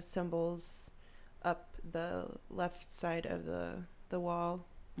 chakra symbols up the left side of the wall.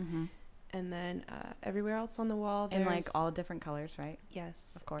 Mm-hmm. And then everywhere else on the wall, In like all different colors, right?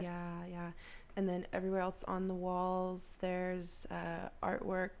 yes, Of course. yeah. And then everywhere else on the walls, there's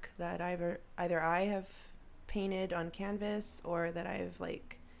artwork that either I have painted on canvas, or that I've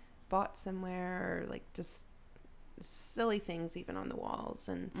like bought somewhere, or like just silly things even on the walls.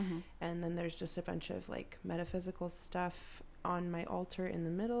 And Mm-hmm. and then there's just a bunch of like metaphysical stuff on my altar in the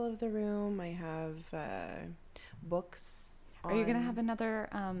middle of the room. I have books. Are you gonna have another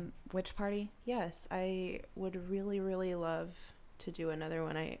witch party? Yes, I would really, really love to do another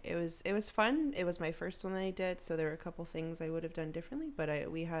one. It was fun. It was my first one that I did, so there were a couple things I would have done differently,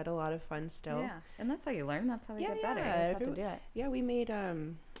 but we had a lot of fun still. Yeah, and that's how you learn. That's how you Yeah, get better. You yeah, just have to do it. Yeah, we made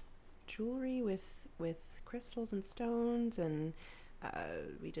jewelry with crystals and stones, and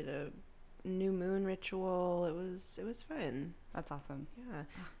we did a new moon ritual. It was fun. That's awesome. Yeah.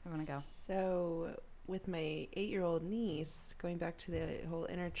 I want to go. So with my 8-year-old niece, going back to the whole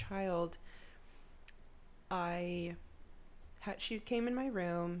inner child, she came in my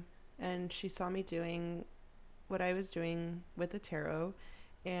room and she saw me doing what I was doing with the tarot,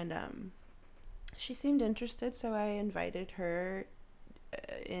 and she seemed interested, so I invited her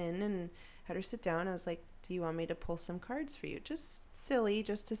in and had her sit down. I was like, do you want me to pull some cards for you? Just silly,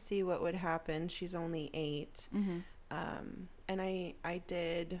 just to see what would happen. She's only 8. Mm-hmm. And I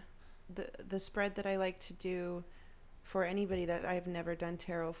did the spread that I like to do for anybody that I've never done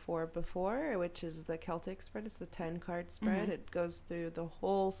tarot for before, which is the Celtic spread. It's the 10 card spread. Mm-hmm. It goes through the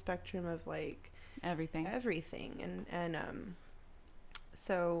whole spectrum of like Everything. and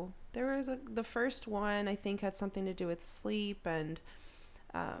so there was the first one I think had something to do with sleep, and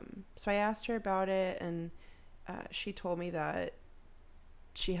so I asked her about it, and she told me that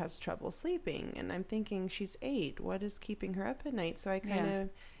she has trouble sleeping, and I'm thinking, she's 8, what is keeping her up at night? So I kind of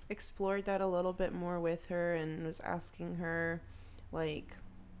explored that a little bit more with her, and was asking her, like,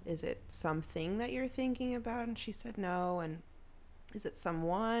 is it something that you're thinking about? And she said no. And is it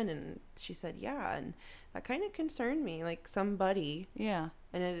someone? And she said yeah. And that kind of concerned me, like somebody. Yeah.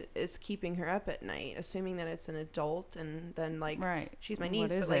 And it is keeping her up at night, assuming that it's an adult. And then like, right. she's my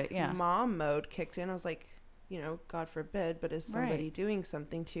niece, but like mom mode kicked in. I was like, you know, God forbid, but is somebody doing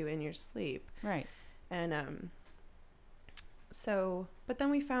something to you in your sleep? Right. And so, but then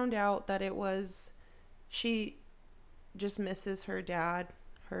we found out that it was, she just misses her dad.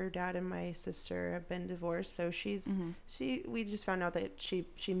 Her dad and my sister have been divorced, so we just found out that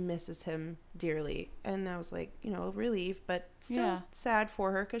she misses him dearly. And I was like, you know, relief, but still sad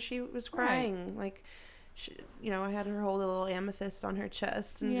for her, because she was crying. Like, she, you know, I had her hold a little amethyst on her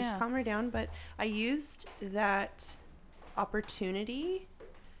chest and just calm her down. But I used that opportunity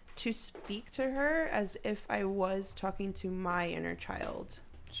to speak to her as if I was talking to my inner child.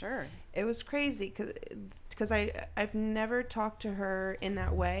 Sure. It was crazy because I've never talked to her in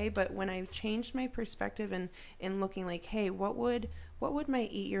that way, but when I changed my perspective and in looking like, hey, what would my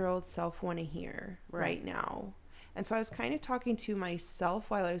 8-year-old self want to hear right now? And so I was kind of talking to myself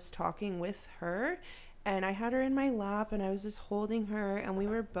while I was talking with her, and I had her in my lap, and I was just holding her, and we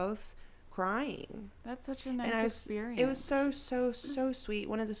were both crying. That's such a nice experience. It was so sweet.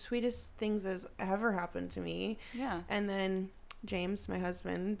 One of the sweetest things that's ever happened to me. Yeah. And then James, my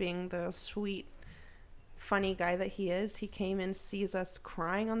husband, being the sweet, funny guy that he is, he came and sees us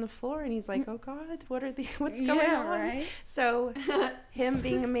crying on the floor, and he's like, "Oh God, what's going on?" Right? So, him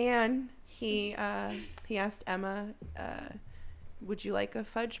being a man, he asked Emma, "Would you like a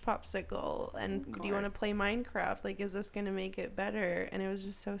fudge popsicle? And do you want to play Minecraft? Like, is this gonna make it better?" And it was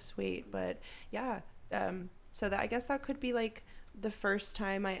just so sweet. But yeah, so that I guess that could be like the first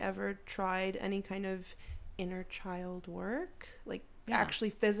time I ever tried any kind of inner child work, like actually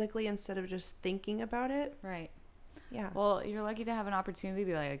physically instead of just thinking about it. Right. Yeah. Well, you're lucky to have an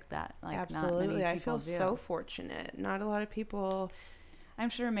opportunity like that. Like, absolutely. not many I people feel do. so fortunate. Not a lot of people. I'm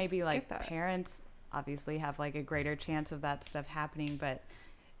sure maybe like that. parents obviously have like a greater chance of that stuff happening, but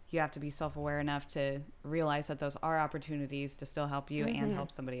you have to be self-aware enough to realize that those are opportunities to still help you and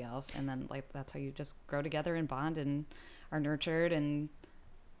help somebody else. And then like that's how you just grow together and bond and are nurtured and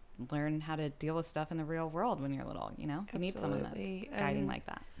learn how to deal with stuff in the real world when you're little, you know? You need someone that's guiding like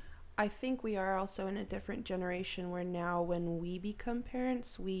that. I think we are also in a different generation where now when we become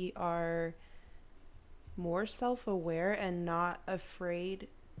parents, we are more self-aware and not afraid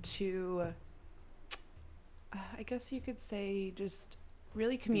to, I guess you could say, just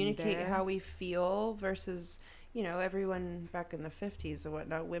really communicate how we feel versus, you know, everyone back in the 50s and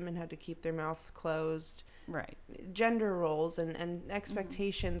whatnot, women had to keep their mouth closed. Right. Gender roles and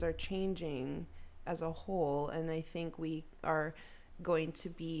expectations are changing as a whole, and I think we are going to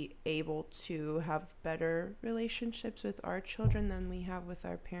be able to have better relationships with our children than we have with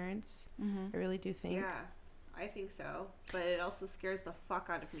our parents. I really do think. Yeah, I think so. But it also scares the fuck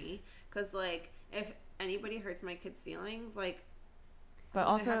out of me because, like, if anybody hurts my kids' feelings, like, but I'm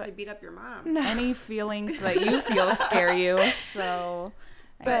also have to beat up your mom. Any feelings that you feel scare you, so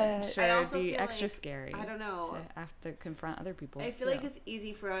but I'm sure it'd be extra like, scary. I don't know. To have to confront other people. I feel like it's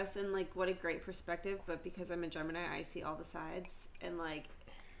easy for us, and like, what a great perspective. But because I'm a Gemini, I see all the sides, and like,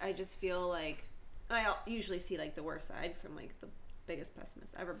 I just feel like I usually see like the worst side because I'm like the biggest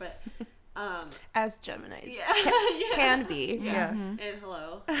pessimist ever. But as Geminis, yeah, can be, yeah. And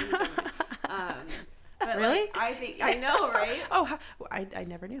hello, I'm a Gemini. But really? Like, I think I know, right? Oh, I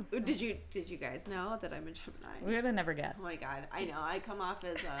never knew. Did you guys know that I'm a Gemini? We would have never guessed. Oh my god, I know. I come off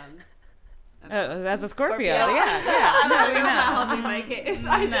as as a Scorpio. Yeah. No, we know. not helping my case.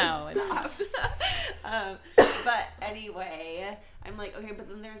 I No, just stopped. But anyway, I'm like, okay, but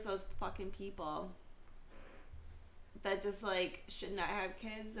then there's those fucking people that just like should not have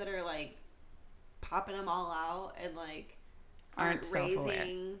kids that are like popping them all out and like aren't self-aware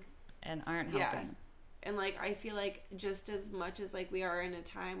raising and aren't helping. Yeah. And like I feel like just as much as like we are in a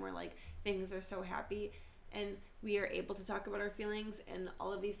time where like things are so happy and we are able to talk about our feelings and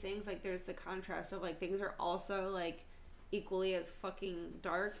all of these things, like there's the contrast of like things are also like equally as fucking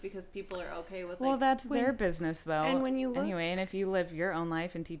dark because people are okay with like, well, that's their business though. And when you look, anyway, and if you live your own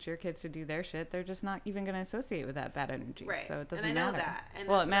life and teach your kids to do their shit, they're just not even going to associate with that bad energy. Right. So it doesn't and I know matter. That. And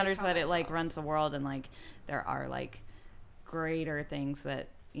well, that's it what I matters tell that it like myself. runs the world and like there are like greater things that,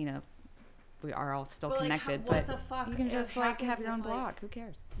 you know, we are all still but, like, connected, what but the fuck you can just like have your own if, like, block. Who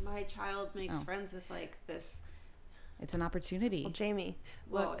cares? My child makes friends with like this. It's an opportunity. well, Jamie,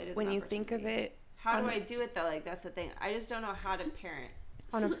 Well, look, it is when an you think of it, How do I do it though? Like that's the thing. I just don't know how to parent.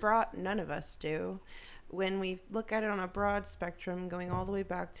 on a broad, none of us do. When we look at it on a broad spectrum, going all the way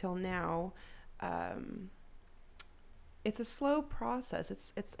back till now, it's a slow process.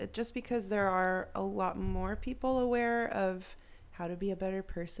 It's just because there are a lot more people aware of how to be a better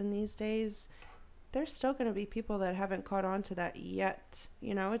person these days. There's still going to be people that haven't caught on to that yet.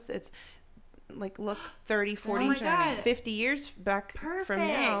 You know, it's like look 30, 40, Oh my God. 50 years back Perfect. from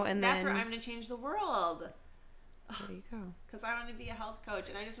now, and that's then where I'm going to change the world. there you go. Because I want to be a health coach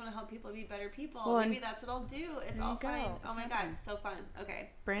and I just want to help people be better people. Well, Maybe that's what I'll do. It's there all you go. fine. It's Oh my happening. God. So fun. Okay.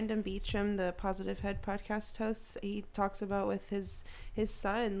 Brandon Beecham, the Positive Head podcast host, he talks about with his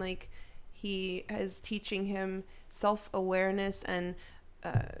son, like he is teaching him self-awareness and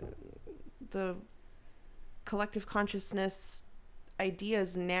the collective consciousness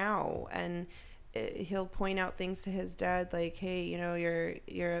ideas now, and he'll point out things to his dad like, hey, you know,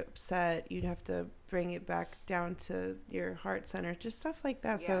 you're upset, you'd have to bring it back down to your heart center, just stuff like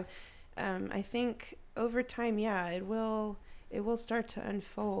that. Yeah. So I think over time, yeah, it will start to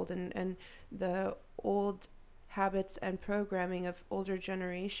unfold, and the old habits and programming of older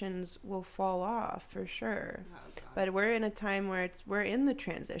generations will fall off for sure. Oh God. But we're in a time where we're in the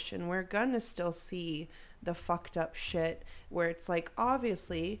transition. We're gonna still see the fucked up shit where it's like,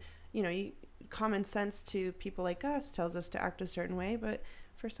 obviously, you know, common sense to people like us tells us to act a certain way, but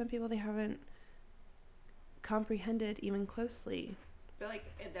for some people they haven't comprehended even closely But like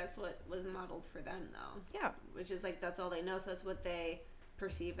that's what was modeled for them, though. Yeah. Which is like that's all they know, so that's what they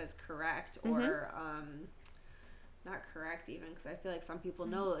perceive as correct, or not correct even, because I feel like some people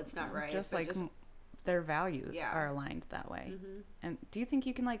know it's not right. Just like their values Yeah. are aligned that way. Mm-hmm. And do you think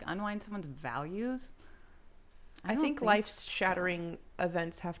you can like unwind someone's values? I don't think life shattering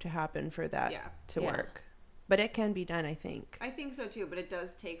events have to happen for that to work. But it can be done, I think. I think so too, but it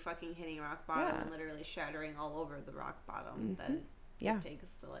does take fucking hitting rock bottom Yeah. and literally shattering all over the rock bottom that it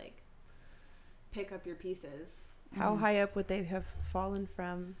takes to like pick up your pieces. How high up would they have fallen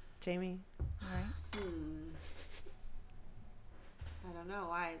from, Jamie? Right. I don't know.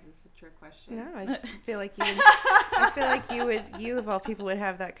 Why is this a trick question? No, I just feel like you of all people would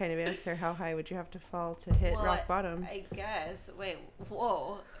have that kind of answer. How high would you have to fall to hit rock bottom? I guess. Wait.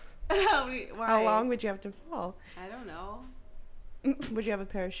 Whoa. Why? How long would you have to fall? I don't know. Would you have a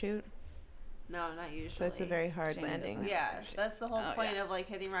parachute? No, not usually. So it's a very hard Jamie landing. doesn't Yeah, that's the whole point of like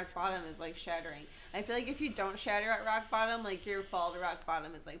hitting rock bottom is like shattering. I feel like if you don't shatter at rock bottom, like your fall to rock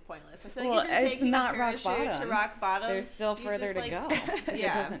bottom is like pointless. I feel like if you're it's taking not a rock parachute bottom. to rock bottom, There's still you further just, to like, go if it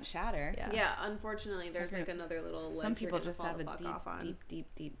Yeah. doesn't shatter. Yeah. Yeah, unfortunately, there's like another little. Some ledge you're people gonna just fall have the a fuck off on.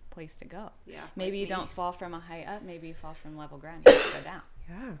 deep place to go. Yeah, Maybe like you me. don't fall from a height up. Maybe you fall from level ground. You just go down.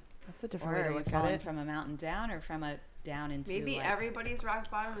 Yeah, that's a different Or way to are you look at falling it. from a mountain down, or from a down into Maybe like, everybody's rock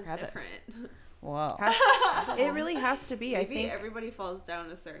bottom is crevice. different. Whoa. It really has to be. I Maybe think everybody falls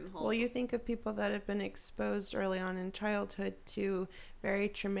down a certain hole. Well, you think of people that have been exposed early on in childhood to very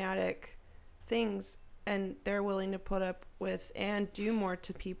traumatic things, and they're willing to put up with and do more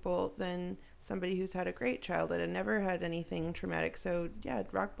to people than somebody who's had a great childhood and never had anything traumatic. So, yeah,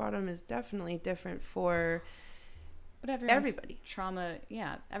 rock bottom is definitely different for But everybody. Trauma,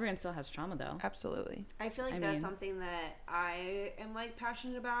 everyone still has trauma though. absolutely. I feel like I that's mean- something that I am like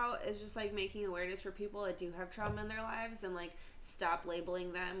passionate about, is just like making awareness for people that do have trauma in their lives, and like stop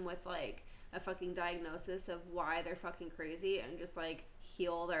labeling them with like a fucking diagnosis of why they're fucking crazy, and just like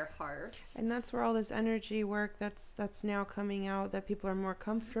heal their hearts. And that's where all this energy work that's now coming out, that people are more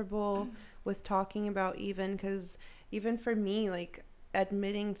comfortable with talking about, even because even for me, like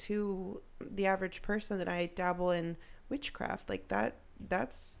admitting to the average person that I dabble in witchcraft, like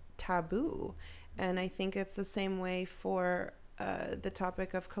that's taboo. And I think it's the same way for the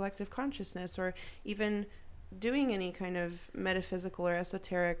topic of collective consciousness, or even doing any kind of metaphysical or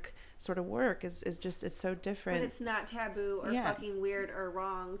esoteric sort of work is just, it's so different. But it's not taboo or Yeah. fucking weird or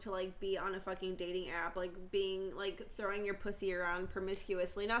wrong to like be on a fucking dating app, like being like throwing your pussy around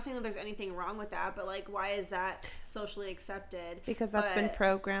promiscuously. Not saying that there's anything wrong with that, but like why is that socially accepted? Because that's been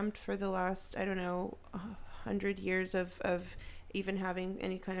programmed for the last, I don't know, 100 years of even having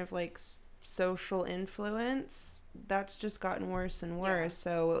any kind of like social influence. That's just gotten worse and worse.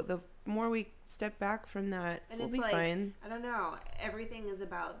 Yeah. So the more we step back from that, And we'll it's be like, fine. I don't know. Everything is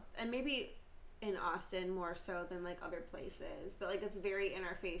about, and maybe in Austin more so than like other places, but like it's very in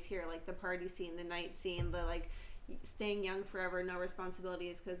our face here, like the party scene, the night scene, the like staying young forever, no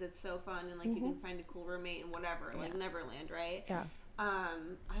responsibilities because it's so fun, and like you can find a cool roommate and whatever, like Neverland, right? Yeah. I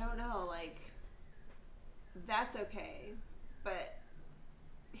don't know, like that's okay, but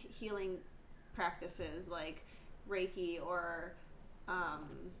healing practices like Reiki or I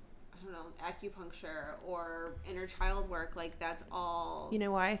don't know, acupuncture or inner child work, like that's all. You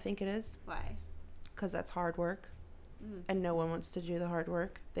know why I think it is? Why? Because that's hard work. And no one wants to do the hard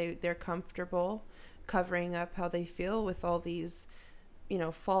work. They're comfortable covering up how they feel with all these, you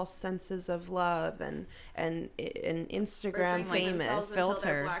know, false senses of love and Instagram famous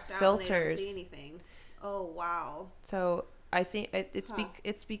filters. See anything. Oh wow. So I think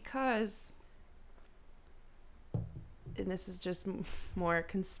it's because, and this is just more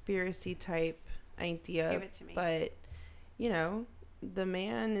conspiracy type idea, Give it to me. but you know, the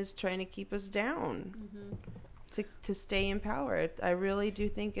man is trying to keep us down. To stay in power. I really do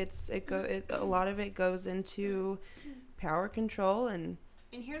think a lot of it goes into power control and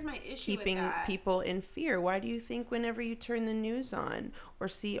here's my issue keeping with that. people in fear. Why do you think whenever you turn the news on or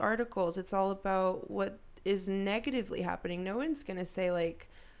see articles, it's all about what is negatively happening? No one's gonna say like,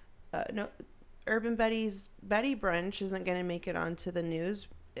 no, Urban Betty's Betty Brunch isn't gonna make it onto the news.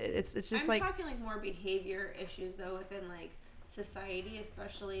 It's just I'm like talking like more behavior issues though within like society,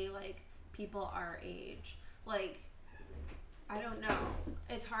 especially like people our age. Like, I don't know.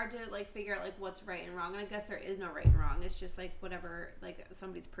 It's hard to like figure out like what's right and wrong. And I guess there is no right and wrong. It's just like whatever like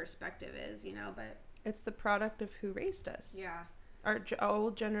somebody's perspective is, you know. But it's the product of who raised us. yeah, Our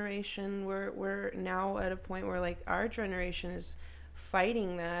old generation, we're now at a point where like our generation is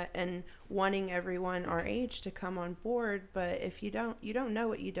fighting that and wanting everyone our age to come on board. But if you don't know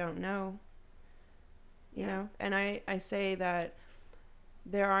what you don't know, you know. And I say that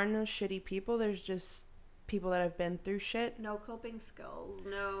there are no shitty people. There's just people that have been through shit. No coping skills.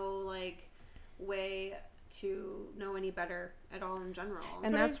 No, like, way to know any better at all in general.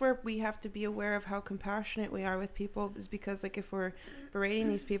 And that's where we have to be aware of how compassionate we are with people, is because, like, if we're berating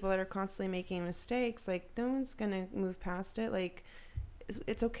these people that are constantly making mistakes, like, no one's gonna move past it. Like,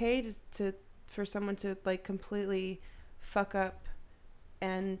 it's okay for someone to, like, completely fuck up,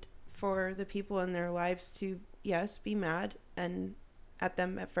 and for the people in their lives to, yes, be mad and at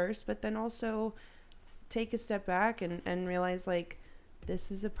them at first, but then also take a step back and realize, like,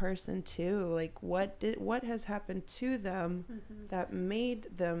 this is a person too. Like, what has happened to them that made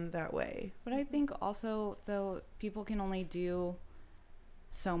them that way? But I think also, though, people can only do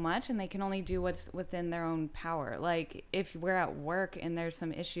so much, and they can only do what's within their own power. Like, if we're at work and there's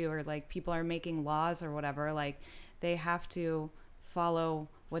some issue, or like people are making laws or whatever, like, they have to follow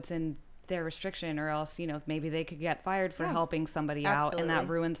what's in their restriction, or else, you know, maybe they could get fired for helping somebody out, and that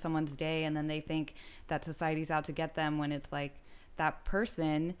ruins someone's day, and then they think that society's out to get them, when it's like, that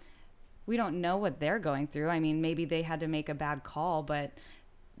person, we don't know what they're going through. I mean, maybe they had to make a bad call, but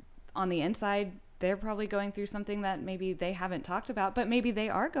on the inside, they're probably going through something that maybe they haven't talked about, but maybe they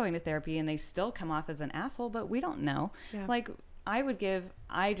are going to therapy and they still come off as an asshole, but we don't know. Yeah. Like,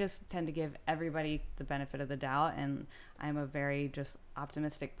 I just tend to give everybody the benefit of the doubt, and I'm a very just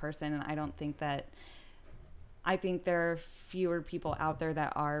optimistic person, and I think there are fewer people out there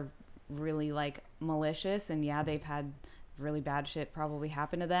that are really, like, malicious, and yeah, they've had really bad shit probably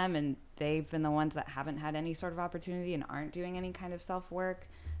happen to them, and they've been the ones that haven't had any sort of opportunity and aren't doing any kind of self-work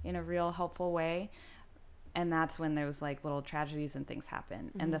in a real helpful way, and that's when those, like, little tragedies and things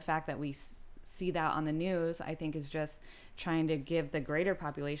happen. And the fact that we see that on the news, I think, is just trying to give the greater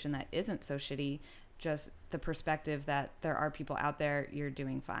population that isn't so shitty just the perspective that there are people out there, you're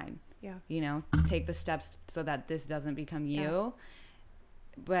doing fine. Yeah. You know, take the steps so that this doesn't become you.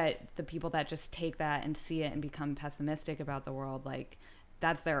 But the people that just take that and see it and become pessimistic about the world, like,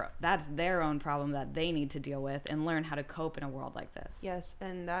 that's their own problem that they need to deal with and learn how to cope in a world like this. Yes,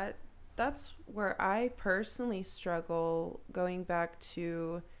 and that's where I personally struggle, going back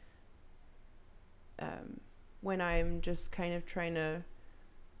to when I'm just kind of trying to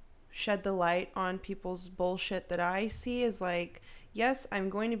shed the light on people's bullshit that I see, is like, yes, I'm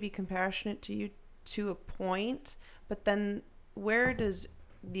going to be compassionate to you to a point, but then where does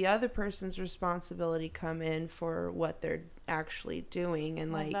the other person's responsibility come in for what they're actually doing?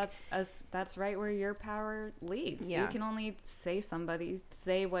 And, well, like, that's right where your power leads. You can only say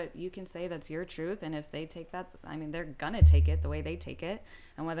what you can say that's your truth, and if they take that, I mean, they're gonna take it the way they take it,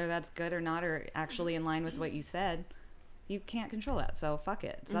 and whether that's good or not, or actually in line with what you said, you can't control that. So fuck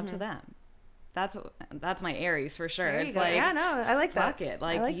it, it's up to them. That's my Aries for sure. It's like, yeah, no, I like that. Fuck it,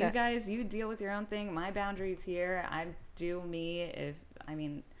 like you guys, you deal with your own thing. My boundaries here. I do me.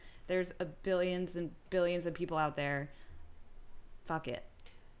 There's billions and billions of people out there. Fuck it.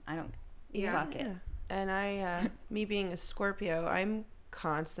 I don't. Fuck it. And I, me being a Scorpio, I'm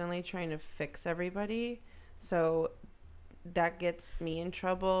constantly trying to fix everybody. So that gets me in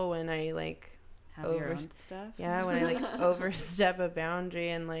trouble when I, like, have your own stuff. Yeah, when I, like, overstep a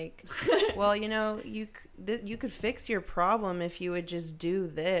boundary and, like, well, you know, you could fix your problem if you would just do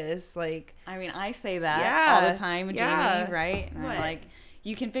this. Like, I mean, I say that all the time, Jamie, right? And I'm like,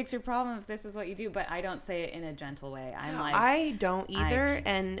 you can fix your problem if this is what you do, but I don't say it in a gentle way. I'm like, I don't either,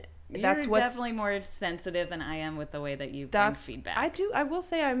 and that's what's definitely more sensitive than I am with the way that you bring feedback. I will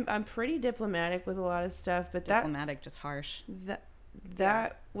say I'm pretty diplomatic with a lot of stuff, but diplomatic, just harsh.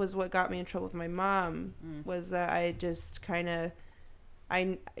 That was what got me in trouble with my mom, was that I just kind of,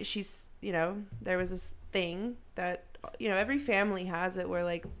 she's, you know, there was this thing that, you know, every family has it where,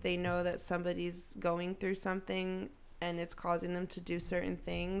 like, they know that somebody's going through something and it's causing them to do certain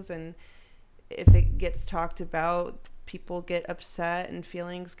things, and if it gets talked about, people get upset and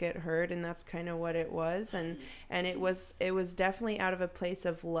feelings get hurt, and that's kind of what it was. And it was definitely out of a place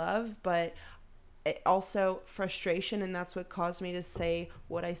of love, but also frustration, and that's what caused me to say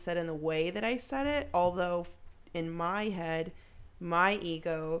what I said in the way that I said it, although in my head my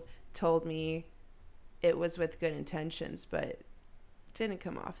ego told me it was with good intentions, but it didn't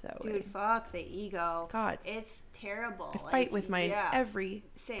come off that way. Dude, fuck the ego. God, it's terrible. I fight with mine every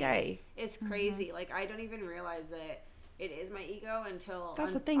day. It's crazy. Like, I don't even realize that it is my ego until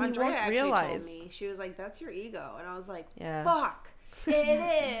that's the thing, Andrea you won't realize. Told me. She was like, that's your ego, and I was like, fuck.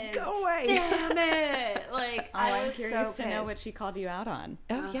 It is. Go away. Damn it. Like, I was curious so to know what she called you out on.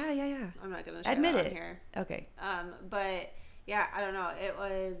 Oh, yeah. I'm not going to admit that it on here. Okay. But yeah, I don't know. It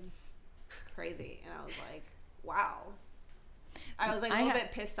was crazy. And I was like, wow. I was like a little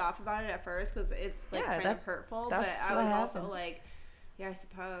bit pissed off about it at first because it's like kind of hurtful. But I was also like, Yeah, I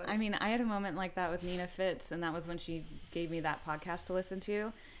suppose. I mean, I had a moment like that with Nina Fitz, and that was when she gave me that podcast to listen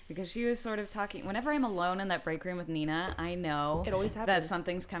to, because she was sort of talking. Whenever I'm alone in that break room with Nina, I know It always that happens.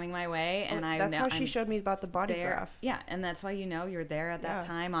 something's coming my way, and I That's know how she I'm showed me about the body there. graph. Yeah, and that's why you're there at that Yeah.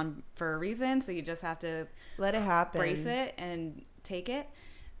 time for a reason. So you just have to Let it happen. brace it and take it.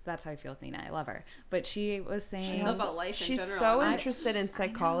 That's how I feel with Nina. I love her, but she was saying She knows about life in She's general. so I- interested in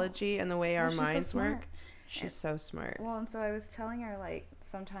psychology and the way our Well, she's so minds smart. work. She's so smart. Well, and so I was telling her, like,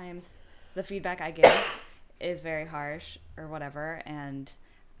 sometimes the feedback I get is very harsh or whatever, and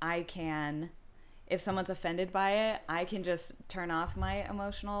I can, if someone's offended by it, I can just turn off my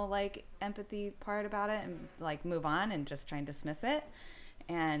emotional, like, empathy part about it and, like, move on and just try and dismiss it.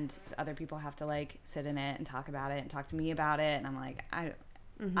 And other people have to, like, sit in it and talk about it and talk to me about it. And I'm like,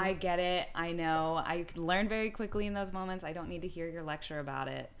 I get it. I know. I learn very quickly in those moments. I don't need to hear your lecture about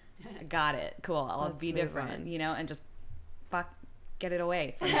it. I got it. Cool. I'll Let's be move different, on. you know, and just get it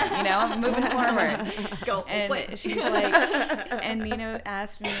away from me, you know, I'm moving forward. Go And away. she's like, and Nina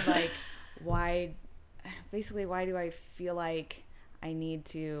asked me, like, why do I feel like I need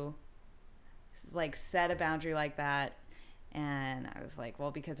to, like, set a boundary like that? And I was like,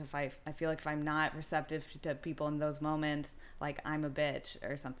 well, because I feel like if I'm not receptive to people in those moments, like, I'm a bitch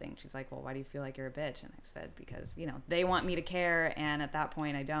or something. She's like, well, why do you feel like you're a bitch? And I said, because, you know, they want me to care, and at that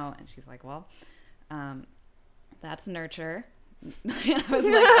point I don't. And she's like, well, that's nurture. I was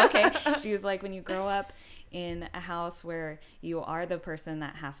like, okay. She was like, when you grow up in a house where you are the person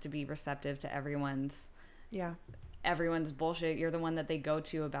that has to be receptive to everyone's bullshit, you're the one that they go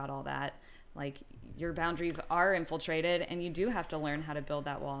to about all that. Like, your boundaries are infiltrated, and you do have to learn how to build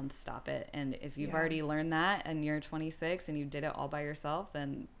that wall and stop it. And if you've already learned that and you're 26 and you did it all by yourself,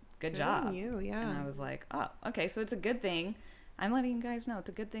 then good job. on you, yeah. And I was like, oh, okay, so it's a good thing. I'm letting you guys know it's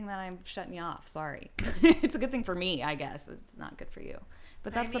a good thing that I'm shutting you off. Sorry. It's a good thing for me, I guess. It's not good for you.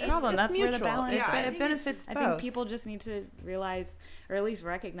 But that's the problem. It's that's mutual. where the balance is. It benefits both. I think people just need to realize, or at least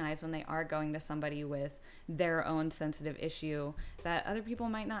recognize, when they are going to somebody with their own sensitive issue, that other people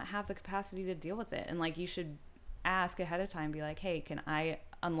might not have the capacity to deal with it. And, like, you should ask ahead of time, be like, hey, can I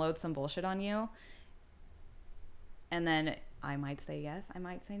unload some bullshit on you? And then I might say yes, I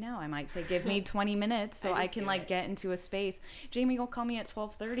might say no. I might say, give me 20 minutes so I can, like, get into a space. Jamie will call me at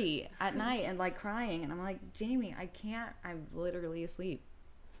 12:30 at night and, like, crying. And I'm like, Jamie, I can't. I'm literally asleep.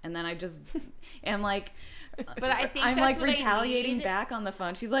 And then I just, and, like, But I think I'm, that's like, what I retaliating need. back on the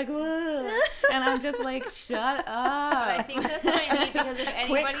phone. She's like, whoa. And I'm just like, shut up. But I think that's what I need, because if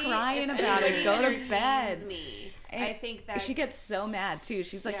anybody Quit crying if about it. anybody Go to entertains bed. Me, And I think that she gets so mad too.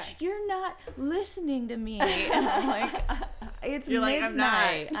 She's like, Yeah. "You're not listening to me." And I'm like, "It's You're like,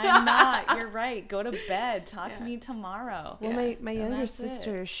 midnight. "I'm I'm not. You're right. Go to bed. Talk to Yeah. me tomorrow." Well, my younger that's it.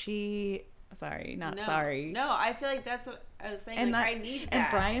 sister, she Sorry, not no, sorry. No, I feel like that's what I was saying. And like, that, I need that. and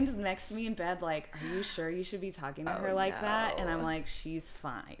Brian's next to me in bed, like, "Are you sure you should be talking to her like that?" And I'm no. like, "She's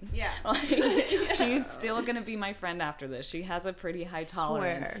fine. Yeah. Like, she's still gonna be my friend after this. She has a pretty high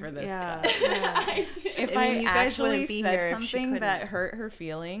tolerance for this stuff." Yeah. If I I, mean, you guys actually wouldn't be said here if she something that couldn't. hurt her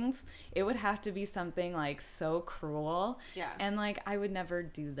feelings, it would have to be something, like, so cruel. Yeah. And, like, I would never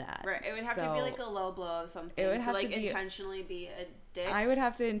do that. Right. It would have to be So like a low blow of something. it would to, have like, to be- intentionally be a dick. I would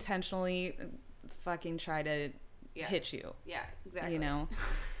have to intentionally fucking try to Yeah. hit you, Yeah, exactly. you know,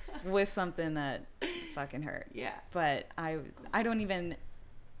 with something that fucking hurt. Yeah. But I don't even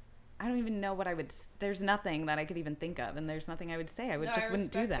know what I would. There's nothing that I could even think of, and there's nothing I would say. I would No, just I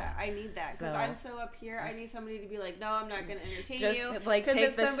wouldn't do respect that. I need that because So- I'm so up here. I need somebody to be like, no, I'm not going to entertain Just you. like 'Cause take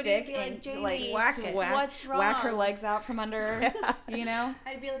if the somebody stick would be and Jamie, like whack it. What's wrong? whack her legs out from under her, you know.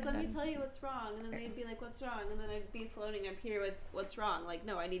 I'd be like, let me tell you what's wrong, and then they'd be like, what's wrong, and then I'd be floating up here with what's wrong. Like,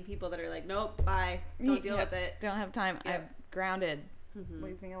 no, I need people that are like, nope, bye, don't deal Yep. with it. Don't have time. Yep. I'm grounded. Mhm.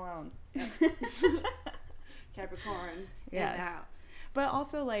 Leave me alone. Capricorn in Yes. the house. But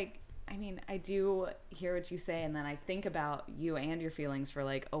also, like, I mean, I do hear what you say, and then I think about you and your feelings for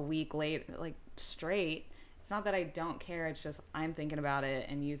like a week late, like straight. It's not that I don't care. It's just I'm thinking about it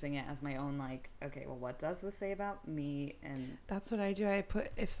and using it as my own, like, okay, well, what does this say about me? And That's what I do. I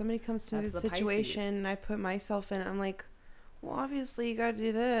put, if somebody comes to me with That's a the situation and I put myself in, I'm like, well, obviously you gotta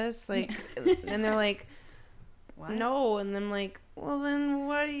do this. Like, and they're like, what? no. And I'm like, well, then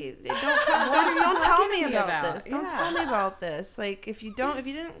what do you, don't you tell talking me to me about about? this. Don't Yeah. tell me about this. Like, if you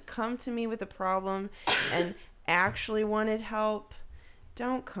didn't come to me with a problem and actually wanted help,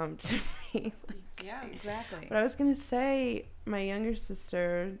 don't come to me. Yeah. Exactly. But I was gonna say, my younger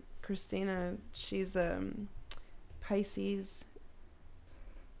sister, Christina, she's Pisces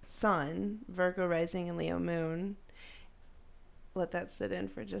sun, Virgo rising, and Leo moon. Let that sit in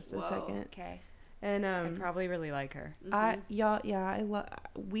for just a Whoa. second. Okay. And I probably really like her.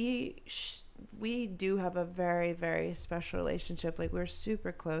 We do have a very, very special relationship. Like, we're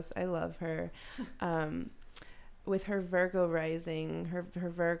super close. I love her. With her Virgo rising, her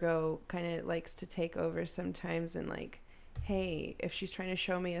Virgo kind of likes to take over sometimes, and like, hey, if she's trying to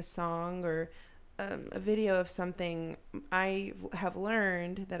show me a song or a video of something, I have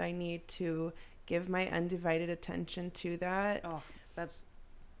learned that I need to give my undivided attention to that. Oh, that's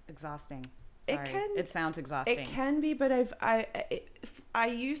exhausting. Sorry. It sounds exhausting. It can be, but I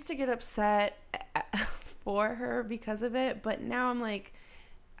used to get upset for her because of it, but now I'm like,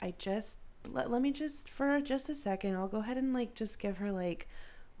 let me just for just a second, I'll go ahead and like just give her like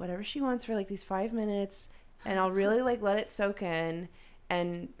whatever she wants for like these 5 minutes, and I'll really like let it soak in.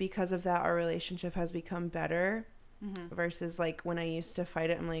 And because of that, our relationship has become better. Versus like when I used to fight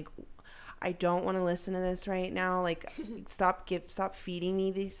it, I'm like, I don't want to listen to this right now. Like, stop feeding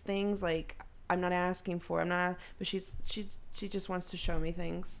me these things. Like, I'm not asking for it. But she just wants to show me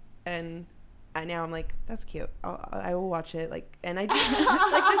things. And now I'm like, that's cute. I will watch it. Like, and I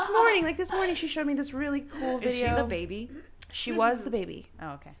like this morning she showed me this really cool video. Is she the baby? She was the baby.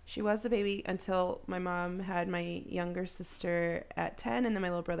 Oh, okay. She was the baby until my mom had my younger sister at 10 and then my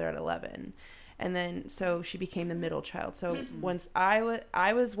little brother at 11. And then, so she became the middle child. So once I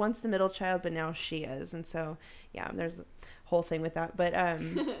was once the middle child, but now she is. And so, yeah, there's a whole thing with that. But,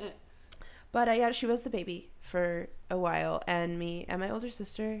 yeah, she was the baby for a while. And me and my older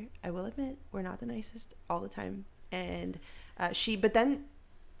sister, I will admit, we're not the nicest all the time. And but then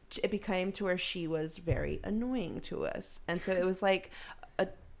it became to where she was very annoying to us. And so it was like a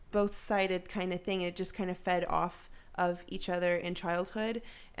both-sided kind of thing. It just kind of fed off of each other in childhood.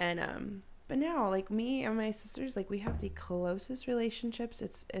 And, but now, like, me and my sisters, like, we have the closest relationships.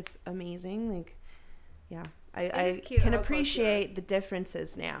 It's amazing. Like, yeah, I can appreciate the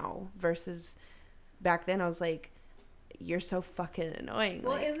differences now versus back then. I was like, you're so fucking annoying.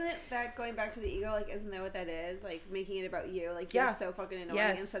 Well, like, isn't it that going back to the ego? Like, isn't that what that is? Like, making it about you. Like, you're so fucking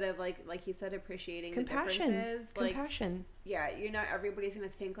annoying instead of like you said, appreciating the differences. Compassion. Like, yeah, you're not everybody's gonna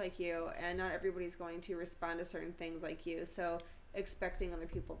think like you, and not everybody's going to respond to certain things like you. So expecting other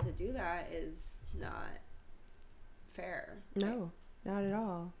people to do that is not fair. No, not at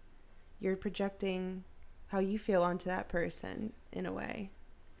all. You're projecting how you feel onto that person in a way.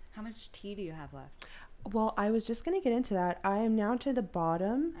 How much tea do you have left? Well, I was just going to get into that. I am now to the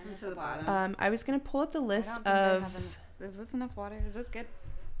bottom. I'm to the bottom. I was going to pull up the list Is this enough water? Is this good?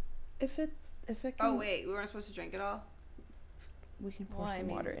 If it can. Oh, wait. We weren't supposed to drink it all? We can pour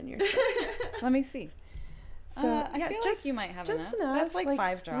water in your Let me see. So, I feel like you might have just enough. That's like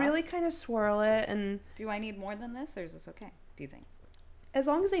 5 drops. Really kind of swirl it. And do I need more than this, or is this okay? Do you think? As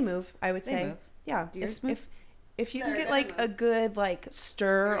long as they move, I would say. Move. Yeah. Do yours move? If you can get like a good like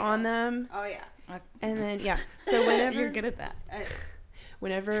stir on them. Oh, yeah. And then, yeah. So whenever you're good at that.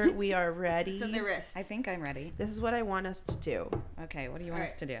 Whenever we are ready. It's in the wrist. I think I'm ready. This is what I want us to do. Okay, what do you want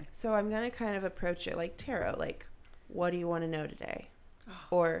us to do? So I'm going to kind of approach it like tarot. Like, what do you want to know today?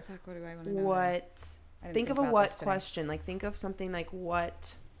 Or fuck, what do I want to know? What? Think of a what question. Like, think of something like,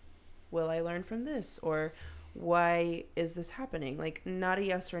 what will I learn from this? Or why is this happening? Like, not a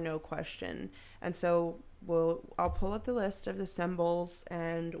yes or no question. And so I'll pull up the list of the symbols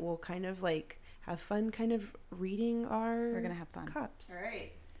and we'll kind of like have fun kind of reading We're gonna have fun. Cups. All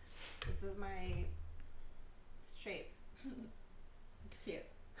right. This is my shape. Cute.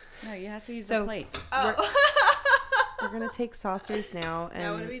 No, you have to use the plate. Oh. We're going to take saucers now. And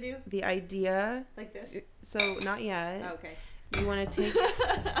now what do we do? The idea... Like this? So, not yet. Oh, okay. You want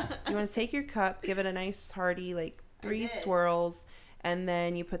to take your cup, give it a nice hearty, like 3 swirls, and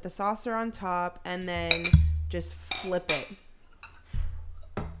then you put the saucer on top, and then just flip it.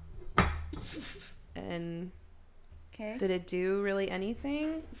 And okay. Did it do really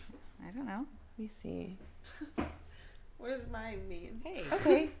anything? I don't know. Let me see. What does mine mean? Hey.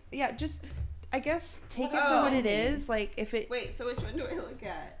 Okay. Yeah, just I guess take it for what it is. Like if it. Wait. So which one do I look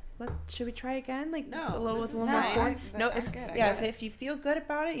at? Should we try again? Like no, a little with a little more more. No, if you feel good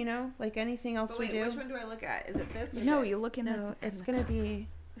about it, like anything else we do. Which one do I look at? Is it this? Or no, this? you look in the. It's gonna be.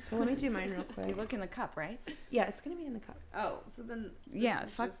 So let me do mine real quick. You look in the cup, right? Yeah, it's gonna be in the cup. Oh, so then. Yeah,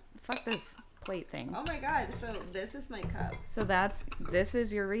 fuck this plate thing. Oh my god! So this is my cup. So this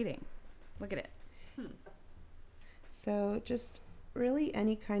is your reading. Look at it. So just really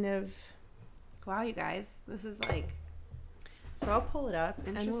any kind of. Wow, you guys, this is like. So I'll pull it up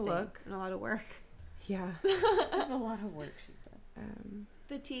and we'll look. And a lot of work. Yeah. This is a lot of work, she says.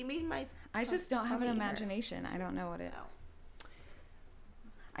 The tea made my. I just don't have an imagination. I don't know what it.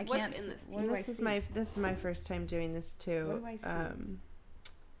 I can't. What's in this tea? Well, this is my first time doing this too. What do I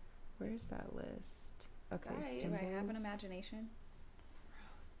see? Where's that list? Okay, Guys, Do I have an symbols. imagination?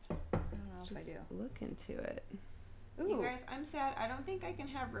 I don't know Let's if I just do. look into it. You Ooh. guys, I'm sad. I don't think I can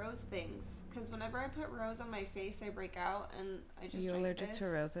have rose things because whenever I put rose on my face, I break out, and I Are just you drank allergic this, to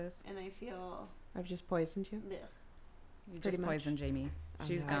roses? and I feel I've just poisoned you. blech. You Pretty just much. poisoned Jamie. I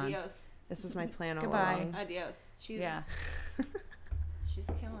She's know. gone. Adios, This was my plan all Goodbye. along. adios. She's Yeah. she's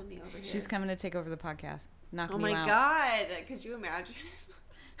killing me over here. She's coming to take over the podcast. Knocking Oh you my out. god! Could you imagine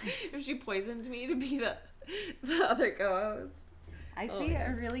if she poisoned me to be the other co-host? I Oh, see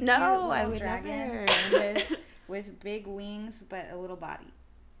yeah. a really cute No, I little would dragon never. with big wings but a little body.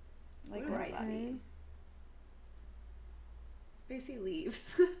 Like What do a I little see? body. I see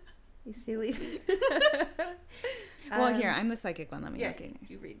leaves. You see, leave. Well, here, I'm the psychic one. Let me yeah, look in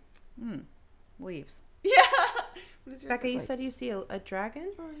you yours. read. Leaves. Yeah. What does yours Becca, look you like? said you see a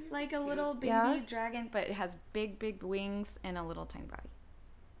dragon? Oh, yours Like is a cute. little baby Yeah? dragon, but it has big, big wings and a little tiny body.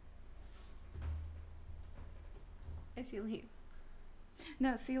 I see leaves.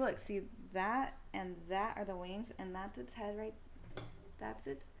 No, see, look, see that and that are the wings, and that's its head, right? That's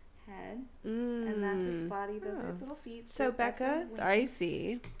its head, and that's its body. Those are its little feet. So, that's the Becca, wings. I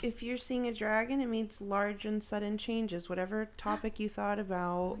see. If you're seeing a dragon, it means large and sudden changes. Whatever topic you thought Oh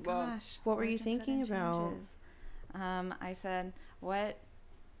about. my gosh. what were you Large and thinking sudden about? changes. I said, what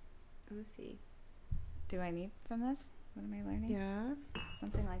Let me see. do I need from this? What am I learning? Yeah.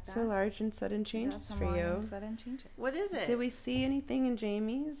 Something like that. So large and sudden Yeah, changes some for large you. and sudden changes. What is it? Did we see anything in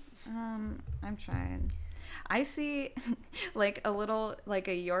Jamie's? I'm trying. I see like a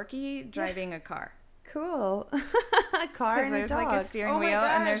Yorkie driving a car. Cool. A car and a There's dog. like a steering Oh my wheel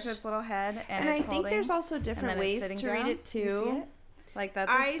and there's gosh. its little head and and it's I think there's holding, also and different then it's ways sitting to read down. it Do you see too. it? Like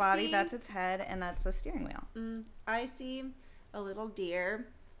that's I its body, see- that's its head, and that's the steering wheel. I see a little deer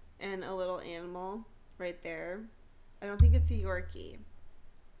and a little animal right there. I don't think it's a Yorkie.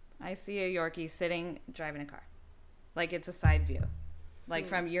 I see a Yorkie sitting driving a car. Like it's a side view. Like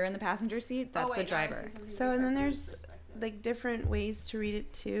from you're in the passenger seat, that's the driver. So and then there's like different ways to read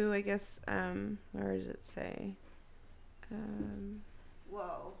it too. I guess where does it say?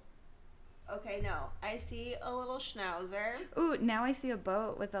 Whoa. Okay, no. I see a little schnauzer Ooh, now I see a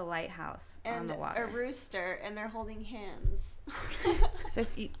boat with a lighthouse on and the a water. rooster, and they're holding hands. So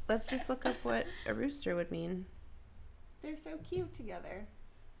if you let's just look up what a rooster would mean. They're so cute together.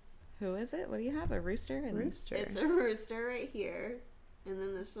 Who is it? What do you have? A rooster? And Rooster. It's a rooster right here, and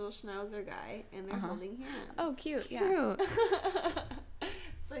then this little schnauzer guy, and they're holding hands. Oh, cute. Yeah. Cute.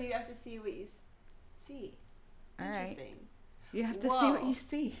 So you have to see what you see. All right. Interesting. You have to see what Whoa. you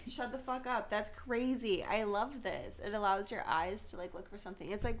see. Shut the fuck up. That's crazy. I love this. It allows your eyes to like look for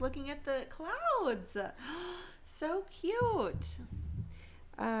something. It's like looking at the clouds. So cute.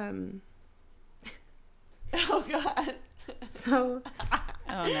 Oh god. So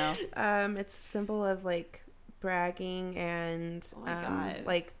Oh no. it's a symbol of like bragging and Oh my God.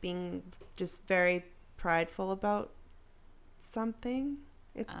 like being just very prideful about something.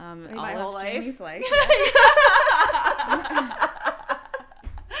 All my whole of life. Jamie's life.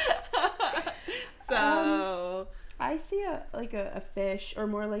 So I see a fish or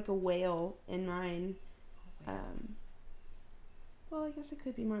more like a whale in mine. Well, I guess it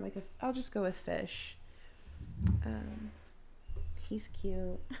could be more like I'll just go with fish. He's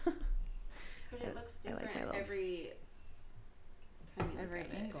cute. but it looks I like different my love. every time you Every look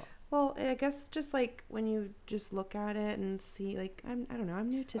at it. angle. Well, I guess just like when you just look at it and see, like I don't know, I'm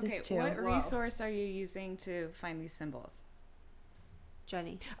new to Okay, this too. what Whoa. resource are you using to find these symbols?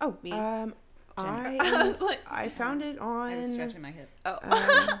 Jenny. Oh, Me. I was like, I found it I was on stretching my hip. oh.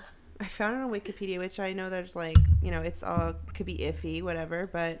 I found it on Wikipedia, which I know there's like, it's all could be iffy, whatever.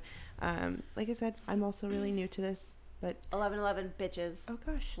 But like I said, I'm also really new to this. But 11 bitches. oh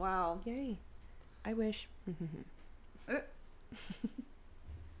gosh, Wow. yay! I wish.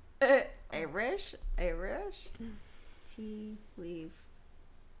 Irish. Tea leaf.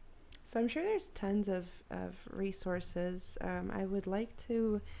 So I'm sure there's tons of resources. I would like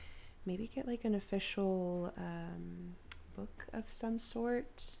to maybe get like an official book of some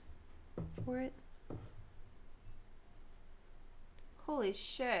sort for it. Holy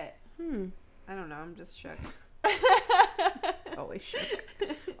shit. I don't know. I'm just shook. Always shook.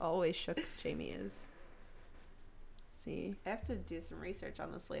 Always shook. Jamie is. Let's see. I have to do some research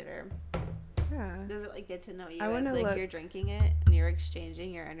on this later. Yeah. Does it like get to know you I as wanna like look- you're drinking it and you're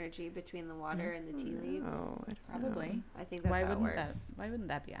exchanging your energy between the water and the tea leaves? Oh, I don't Probably. know. I think that's Why how it wouldn't works. that? Why wouldn't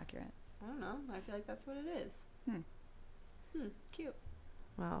that be accurate? I don't know. I feel like that's what it is. Cute.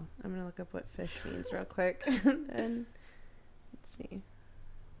 Well, I'm gonna look up what fish means real quick, and then let's see.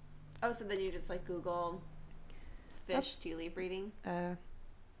 Oh, so then you just like Google fish tea leaf reading?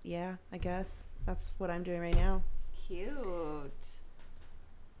 yeah, I guess that's what I'm doing right now. Cute.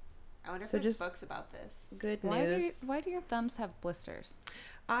 I wonder if So there's just- books about this. Good Why news. do your thumbs have blisters?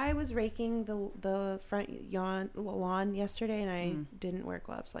 I was raking the front lawn yesterday, and I didn't wear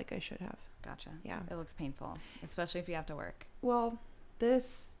gloves like I should have. Gotcha. Yeah. It looks painful, especially if you have to work. Well,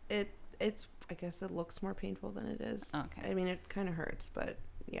 it's I guess it looks more painful than it is. Okay. I mean, it kind of hurts, but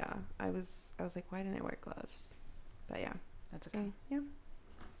yeah, I was like, why didn't I wear gloves? But yeah, That's so okay. yeah,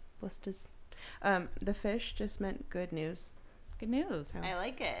 blisters. The fish just meant good news. Good news. So I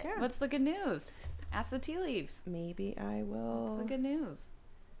like it. Yeah. What's the good news? Ask the tea leaves. maybe I will. What's the good news?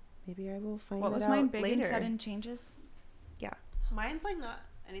 Maybe I will find What it was out mine? Big later. and sudden changes? Yeah. Mine's like not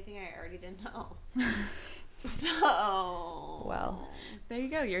anything I already didn't know. So. Well. There you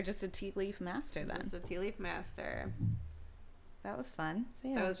go. You're just a tea leaf master then. Just a tea leaf master. That was fun. So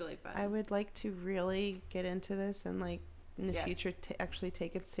yeah, That was really fun. I would like to really get into this and like in the Yeah. future actually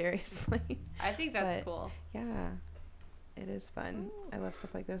take it seriously. I think that's but- cool. Yeah, it is fun. I love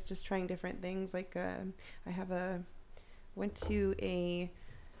stuff like this. Just trying different things. Like went to a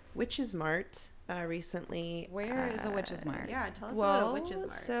Witch's Mart recently. Where is a Witch's Mart? Yeah, tell us Well, about a witch's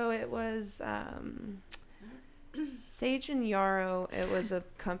mart. so it was Sage and Yarrow. It was a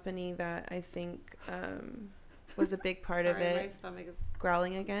company that I think was a big part of Sorry, my it. stomach is.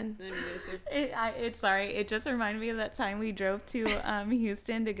 Growling again. I mean, it's just. It's sorry. It just reminded me of that time we drove to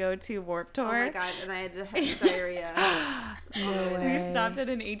Houston to go to Warp Tour. Oh my god! And I had to have diarrhea. No We way. stopped at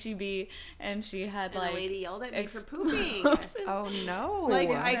an HEB and she had And like the lady yelled at me for explosive- pooping. Oh no! Like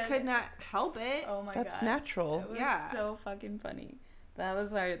I could not help it. Oh my That's god. natural. It was Yeah. so fucking funny. That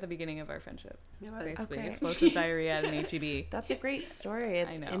was the beginning of our friendship. It was. Basically, Okay. explosive diarrhea at an HEB. That's a great story.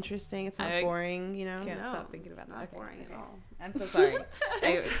 It's know. interesting. It's not I boring, you know. can't No, stop thinking it's about not that. Okay, boring okay. at all. I'm so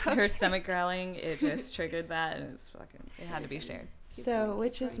sorry. Her stomach growling, it just triggered that, and it's fucking. It had to be shared. So,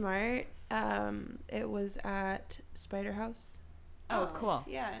 Witch's Mart, it was at Spider House. Oh, cool.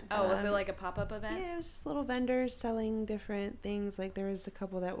 Yeah. Oh, was it Um, like a pop-up event? Yeah, it was just little vendors selling different things. Like there was a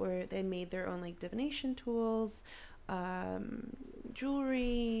couple that they made their own like divination tools,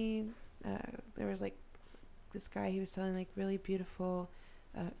 jewelry. There was like this guy, he was selling like really beautiful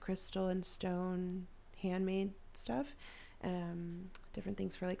crystal and stone handmade stuff, different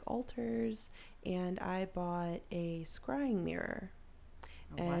things for like altars. And I bought a scrying mirror.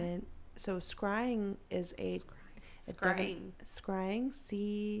 A what? And so scrying is a Scrying.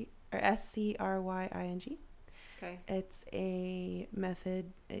 scrying, SCRYING. Okay. It's a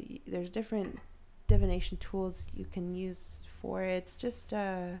method. There's different divination tools you can use for it. It's just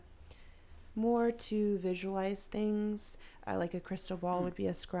more to visualize things. Like a crystal ball would be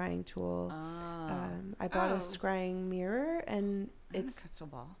a scrying tool. I bought a Oh. scrying mirror, and It's it's a crystal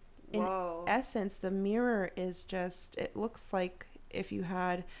ball. in Whoa. essence, the mirror is just, it looks like if you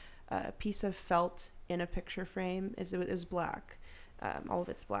had a piece of felt in a picture frame. It was black. All of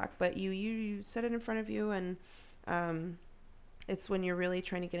it's black, but you set it in front of you, and it's when you're really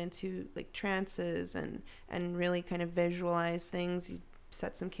trying to get into like trances and really kind of visualize things. You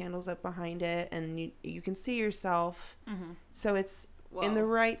set some candles up behind it, and you can see yourself. Mm-hmm. So it's Whoa. in the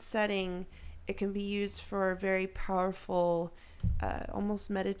right setting. It can be used for very powerful, almost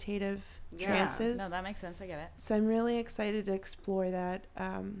meditative Yeah. trances. No, that makes sense. I get it. So I'm really excited to explore that.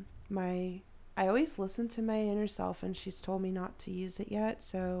 I always listen to my inner self, and she's told me not to use it yet.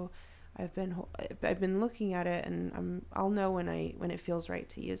 So I've been looking at it, and I'll know when it feels right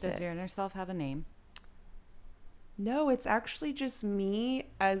to use Does it. your inner self have a name? No, it's actually just me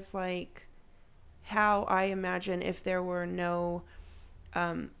as like how I imagine if there were no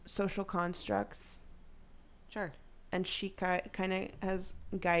social constructs, Sure. and she kind of has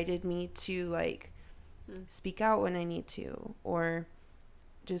guided me to like speak out when I need to, or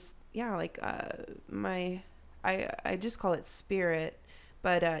just like I just call it spirit.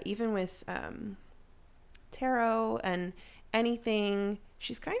 But even with tarot and anything,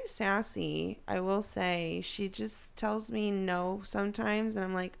 she's kind of sassy, I will say. She just tells me no sometimes, and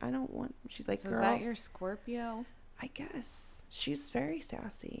I'm like, I don't want. She's like, So girl, is that your Scorpio? I guess she's very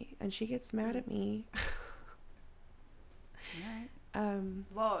sassy, and she gets mad at me. All right.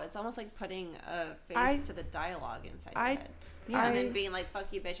 Whoa, it's almost like putting a face I- to the dialogue inside I- your head. Yeah. And then being like, fuck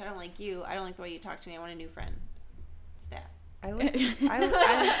you, bitch. I don't like you. I don't like the way you talk to me. I want a new friend. Stab. I listen. I've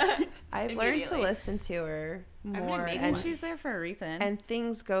learned to Immediately. listen to her gonna more, make And one. she's there for a reason. and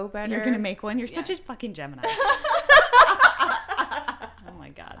things go better. you're gonna make one. You're Yeah. such a fucking Gemini. Oh my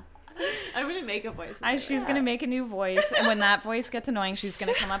god. I'm going to make a voice. She's gonna make a new voice, and when that voice gets annoying, she's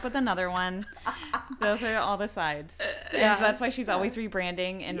gonna come up with another one. Those are all the sides, Yeah. and that's why she's always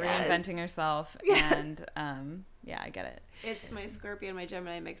rebranding and Yes. reinventing herself. Yes. And Yeah, I get it. It's my Scorpio and my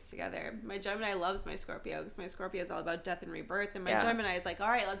Gemini mixed together. My Gemini loves my Scorpio because my Scorpio is all about death and rebirth, and my Gemini is like, all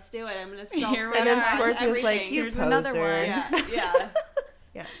right, let's do it. I'm gonna and then Scorpio's like, you Here's poser. another one. Yeah.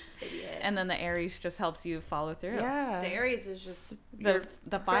 Yeah. Idiot. And then the Aries just helps you follow through. Yeah. The Aries is just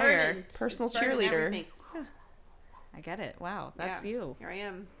The fire. burning. Personal It's burning cheerleader. everything. I get it. Wow, that's you. Here I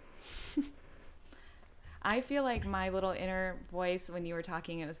am. I feel like my little inner voice, when you were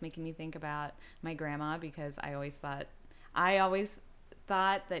talking, it was making me think about my grandma, because I always thought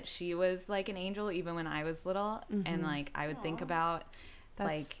that she was like an angel even when I was little. And like I would think about That's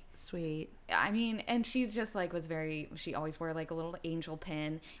like sweet. I mean, and she's just like she always wore like a little angel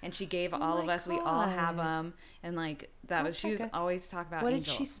pin, and she gave all of my us, we all have God. them, and like that was, she was always talking about What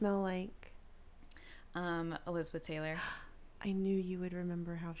angels. did she smell like? Elizabeth Taylor. I knew you would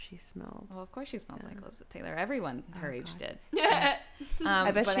remember how she smelled. Well, of course she smells like Elizabeth Taylor. Everyone her age did.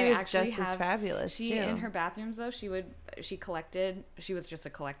 I bet but she was actually just as fabulous She too. in her bathrooms though, she was just a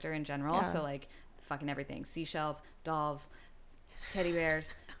collector in general. Yeah. So like fucking everything, seashells, dolls, teddy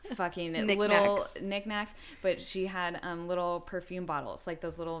bears, fucking Knick-knacks. little knickknacks. But she had little perfume bottles, like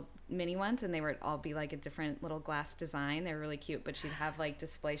those little mini ones, and they would all be like a different little glass design. They were really cute. But she'd have like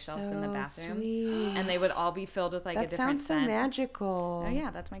display shelves in the bathrooms, and they would all be filled with like a different sounds so scent. magical. Oh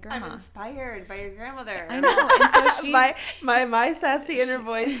yeah, that's my grandma. I'm inspired by your grandmother. I know. And so she, my sassy inner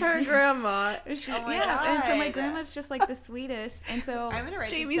voice, her grandma. Oh my and so God. my grandma's just like the sweetest. And so I'm gonna write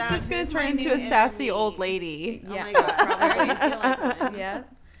Jamie's this down. just gonna Who's turn my into new a sassy inner old me? lady. Oh Yeah. my God, probably. I feel like one. yeah.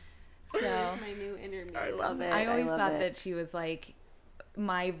 So Who's my new inner me? I love it. I always love thought it. that she was like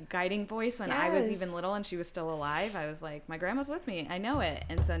my guiding voice when I was even little and she was still alive. I was like, my grandma's with me. I know it.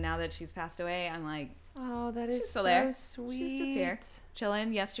 And so now that she's passed away, I'm like, Oh, that is she's still so there. sweet. She's just here,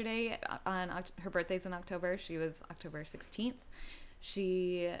 chilling. Yesterday, her birthday's in October. She was October 16th.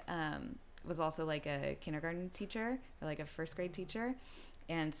 She was also like a kindergarten teacher or like a first grade teacher.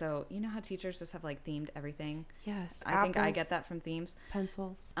 And so, you know how teachers just have like themed everything? Yes. I think I apples, get that from themes.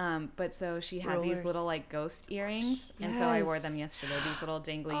 Pencils. But so she had these Rollers. little like ghost earrings. And so I wore them Yes. yesterday, these little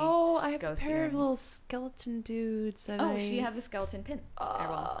dangly. Oh, I have a ghost pair of little earrings. skeleton dudes. That Oh, she has a skeleton pin.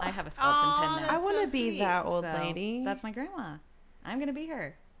 Well, I have a skeleton Aw, pin now. I want to so be sweet. that old So lady. That's my grandma. I'm going to be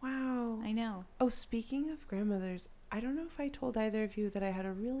her. Wow. I know. Oh, speaking of grandmothers, I don't know if I told either of you that I had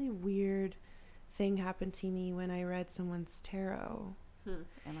a really weird thing happen to me when I read someone's tarot. Am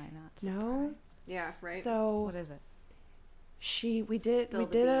I not surprised? No? Yeah, right. So What is it? we did Spill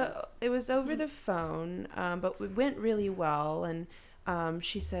the beans. it was over the phone, but it went really well, and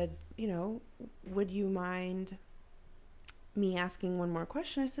she said, would you mind me asking one more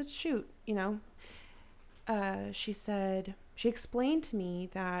question? I said, shoot. She said, she explained to me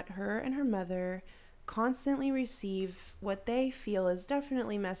that her and her mother constantly receive what they feel is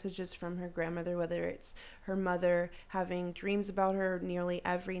definitely messages from her grandmother, whether it's her mother having dreams about her nearly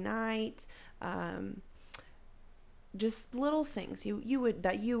every night, just little things you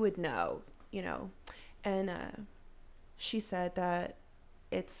would know, and she said that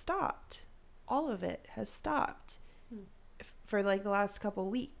it stopped. All of it has stopped for like the last couple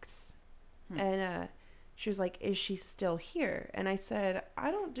weeks. And she was like, is she still here? And I said,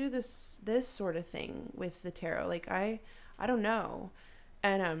 I don't do this sort of thing with the tarot. Like, I don't know.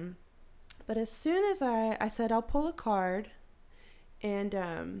 And but as soon as I said, I'll pull a card, and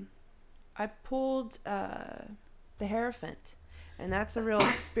I pulled the Hierophant, and that's a real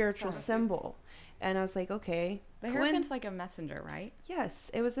spiritual symbol. And I was like, okay. The Hierophant's like a messenger, right? Yes,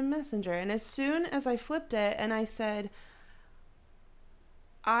 it was a messenger. And as soon as I flipped it and I said,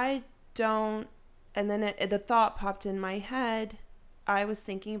 I don't, and then the thought popped in my head, I was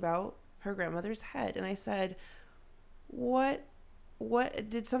thinking about her grandmother's head. And I said, what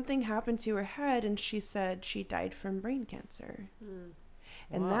did something happen to her head? And she said she died from brain cancer.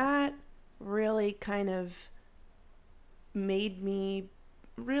 And Wow. that really kind of made me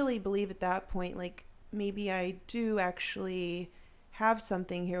really believe at that point, like, maybe I do actually have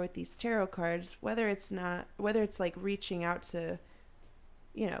something here with these tarot cards, whether it's like reaching out to,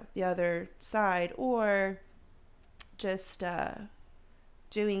 the other side, or just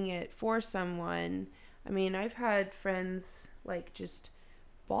doing it for someone. I mean, I've had friends like just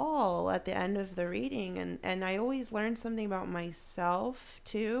bawl at the end of the reading, and I always learn something about myself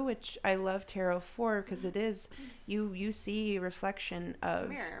too, which I love tarot for, because it is, you see a reflection of, It's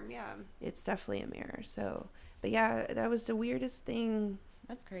a mirror, yeah. it's definitely a mirror. So, but yeah, that was the weirdest thing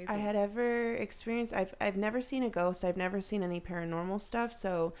That's crazy. I had ever experienced. I've never seen a ghost. I've never seen any paranormal stuff.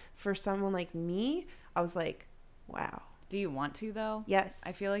 So for someone like me, I was like, wow. Do you want to, though? Yes.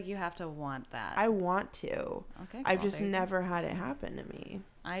 I feel like you have to want that. I want to. Okay. I've well, just there you go. never had it happen to me.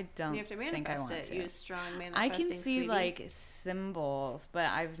 I don't You have to think I manifest want it. to. Use strong manifesting. I can see sweetie. like symbols, but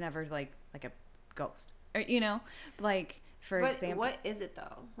I've never like a ghost, or like for example. What is it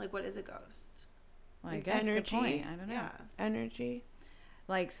though? Like, what is a ghost? Well, I guess good energy. point. I don't know. Yeah. Energy.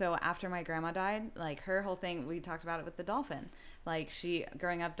 Like, so after my grandma died, like her whole thing, we talked about it with the dolphin. Like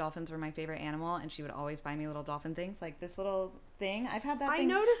growing up, dolphins were my favorite animal, and she would always buy me little dolphin things, like this little thing. I've had that. I thing.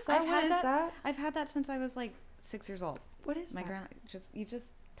 noticed that. I've What had is that? I've had that since I was like 6 years old. What is My that? grandma you just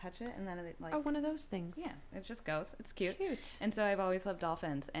touch it and then it like Oh, one of those things. yeah, it just goes. It's cute. Cute. And so I've always loved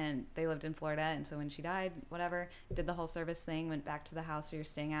dolphins, and they lived in Florida. And so when she died, whatever, did the whole service thing, went back to the house we were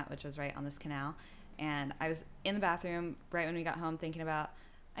staying at, which was right on this canal. And I was in the bathroom right when we got home thinking about,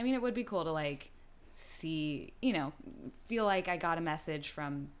 I mean, it would be cool to like see, feel like I got a message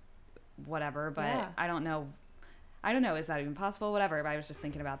from whatever, but Yeah. I don't know. Is that even possible? Whatever. But I was just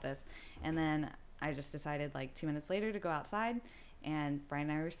thinking about this. And then I just decided like 2 minutes later to go outside. And Brian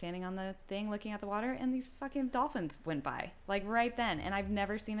and I were standing on the thing looking at the water, and these fucking dolphins went by, like right then. And I've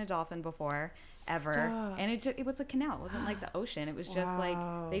never seen a dolphin before, ever. Stop. And it was a canal. It wasn't like the ocean. It was just like,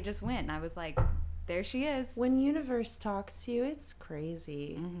 Wow. they just went. And I was like, there she is. When universe talks to you, it's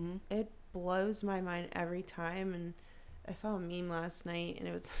crazy. Mm-hmm. It blows my mind every time. And I saw a meme last night, and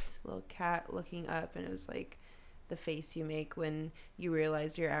it was this little cat looking up, and it was like the face you make when you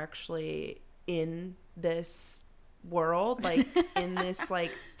realize you're actually in this world, like in this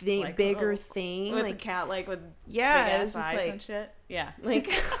like Like bigger little- thing, With like a cat, like with yeah, big it ass was just eyes like and shit. Yeah.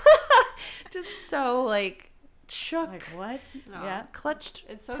 like just so like shook, Like what? Oh, Yeah. clutched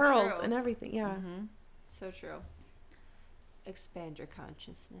It's so pearls true. and everything. Yeah, Mm-hmm. So true. Expand your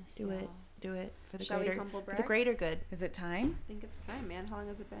consciousness. do it, y'all. do it for the Shall we greater, humble for the brag? greater good. Is it time? I think it's time, man. How long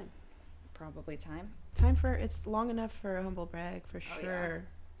has it been? Probably time. Time for it's long enough for a humble brag for Oh, yeah. sure.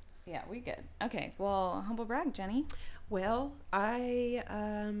 Yeah, we good. Okay. Well, humble brag, Jenny. Well, I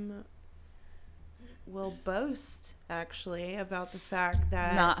will boast actually about the fact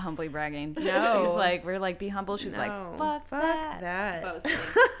that Not humbly bragging. No. She's like, we're like, be humble. She's like, No, fuck that. Boasting.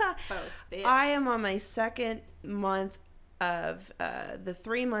 Boast, bitch. I am on my second month of the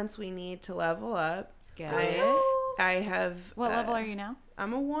 3 months we need to level up. Get I, it? I have. What level are you now?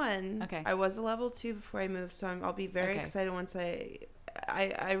 I'm a 1. Okay. I was a level 2 before I moved, so I'll be very Okay. excited once I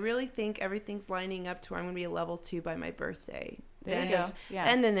really think everything's lining up to where I'm going to be a level 2 by my birthday. There the you end go. of, Yeah.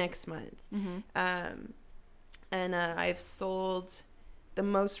 end of next month. Mm-hmm. And I've sold the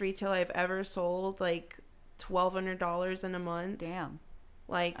most retail I've ever sold, like $1,200 in a month. Damn.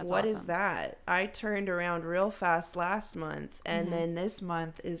 Like, That's what is awesome. that? I turned around real fast last month, and Mhm. then this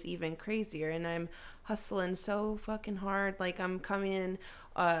month is even crazier, and I'm hustling so fucking hard. Like, I'm coming in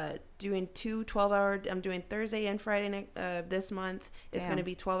doing 2 12-hour, I'm doing Thursday and Friday this month. It's Damn. going to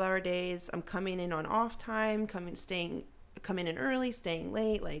be 12-hour days. I'm coming in on off time, coming in early, staying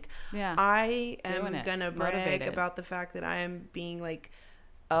late. Like, Yeah. I am Doing it. gonna brag Motivated. about the fact that I am being like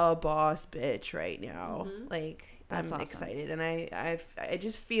a boss bitch right now. Mhm. Like, That's I'm awesome. excited, and I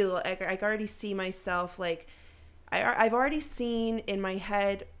just feel like I already see myself like I've already seen in my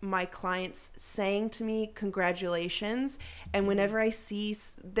head my clients saying to me congratulations, and whenever I see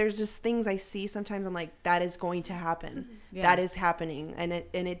there's just things I see sometimes I'm like, that is going to happen. Yeah. That is happening, and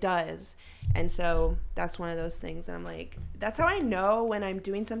it does. And so that's one of those things, and I'm like, that's how I know when I'm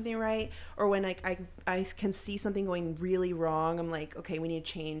doing something right, or when I can see something going really wrong. I'm like, okay, we need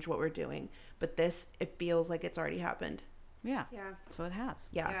to change what we're doing. But this, it feels like it's already happened. Yeah. Yeah. So it has.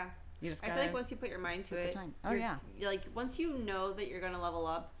 Yeah. You just I gotta feel like once you put your mind to take the it, time. Oh, you're- yeah. you're like once you know that you're gonna level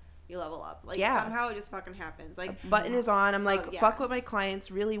up, you level up. Like Yeah. somehow it just fucking happens. Like Button is on. I'm like, Oh, yeah. fuck what my clients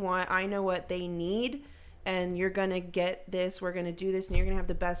really want. I know what they need, and you're gonna get this. We're gonna do this, and you're gonna have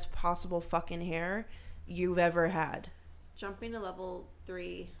the best possible fucking hair you've ever had. jumping to level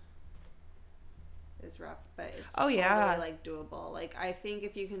 3 is rough, but it's Oh, yeah. totally, like doable. Like I think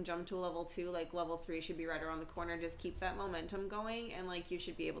if you can jump to a level 2, like level 3 should be right around the corner. Just keep that momentum going, and like you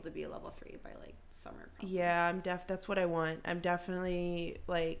should be able to be a level 3 by like summer. Probably. Yeah, that's what I want. I'm definitely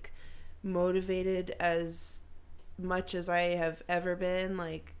like motivated as much as I have ever been.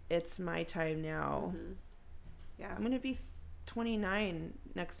 Like, it's my time now. Mhm. Yeah. I'm gonna be 29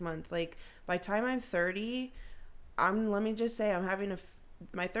 next month. Like, by the time I'm 30, let me just say, I'm having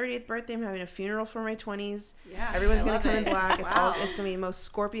my 30th birthday. I'm having a funeral for my 20s. Yeah. Everyone's I gonna love come in it. black. It's Wow. it's gonna be the most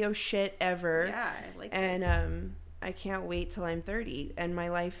Scorpio shit ever. Yeah. I like And this. I can't wait till I'm 30 and my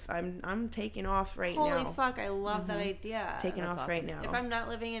life. I'm taking off right now. Holy fuck! I love that idea. Taking That's off awesome. right now. If I'm not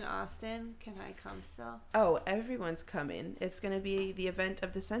living in Austin, can I come still? Oh, everyone's coming. It's gonna be the event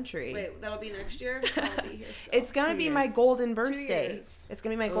of the century. Wait, that'll be next year. I'll be here still. It's gonna 2 be my years. golden 2 birthday. years. It's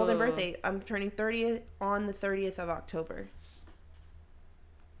gonna be my golden Ooh. birthday. I'm turning 30 on the 30th of October.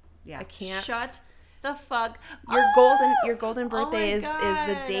 Yeah. I can't. Shut the fuck. Your golden birthday is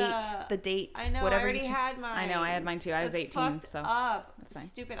the date. God. The date. I know. Whatever I already you had mine. I know. I had mine too. I was That's 18, fucked so up. that's fine.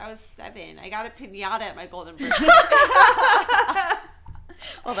 Stupid. I was 7. I got a pinata at my golden birthday.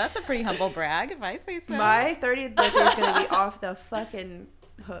 Well, that's a pretty humble brag, if I say so. My 30th birthday is gonna be off the fucking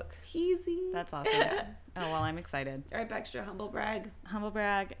hook. Easy. That's awesome. Oh well, I'm excited. All right, Baxter. Humble brag. Humble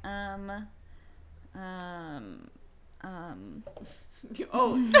brag.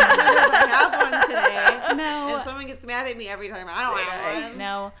 Oh, I have one today. No. And someone gets mad at me every time I don't have one.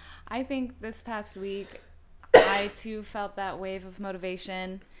 No, I think this past week, I too felt that wave of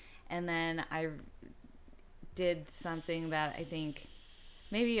motivation, and then I did something that I think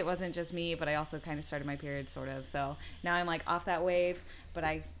maybe it wasn't just me, but I also kind of started my period, sort of. So now I'm like off that wave, but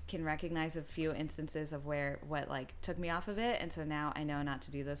I can recognize a few instances of what like took me off of it, and so now I know not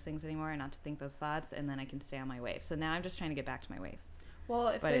to do those things anymore and not to think those thoughts, and then I can stay on my wave. So now I'm just trying to get back to my wave. Well,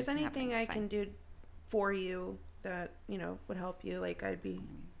 if But there's it's anything happening, I it's can fine. do for you that would help you, like I'd be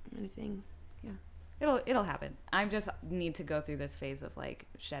anything. Yeah. It'll happen. I just need to go through this phase of like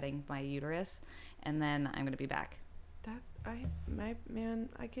shedding my uterus, and then I'm gonna be back. I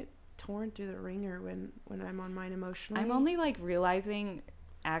get torn through the ringer when I'm on mine emotionally. I'm only like realizing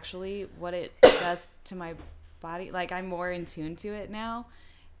actually what it does to my body. Like I'm more in tune to it now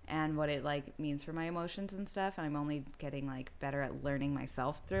and what it like means for my emotions and stuff. And I'm only getting like better at learning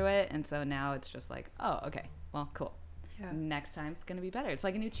myself through it. And so now it's just like, oh, okay, well, cool. Yeah. Next time it's going to be better. It's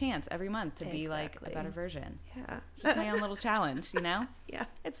like a new chance every month to be like a better version. Yeah. Just my own little challenge, Yeah.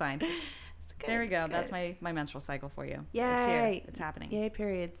 It's fine. It's good. There we go. It's That's good. my menstrual cycle for you. Yay. It's here. It's happening. Yay,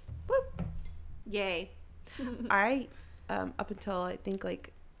 periods. Yay. I, up until I think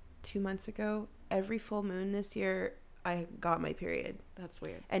like 2 months ago, every full moon this year, I got my period. That's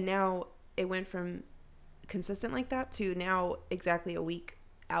weird. And now it went from consistent like that to now exactly a week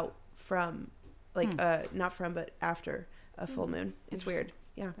out from, like, not from, but after a full moon. It's weird.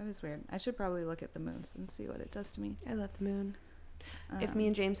 Yeah. That is weird. I should probably look at the moons and see what it does to me. I love the moon. If me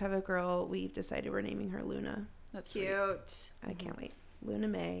and James have a girl, we've decided we're naming her Luna. That's Cute. sweet. I can't wait. Luna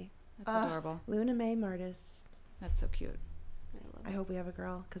May. That's adorable. Luna May Martis. That's so cute. I hope we have a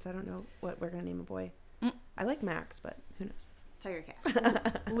girl because I don't know what we're going to name a boy. Mm. I like Max, but who knows? Tiger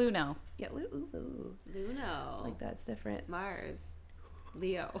cat. Luno. Yeah, ooh. Luno. Like that's different. Mars.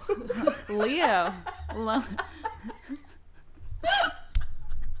 Leo. Leo.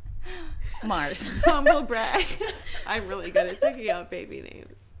 Mars. Humble brag. I'm really good at picking out baby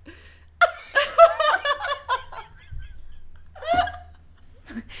names.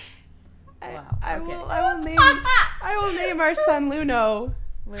 Wow. I Okay. I will name our son Luno.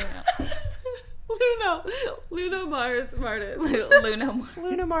 Luno. Luno Mars Martis. Luno Mars.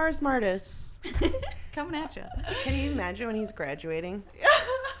 Luna Mars Martis. Coming at you. Can you imagine when he's graduating?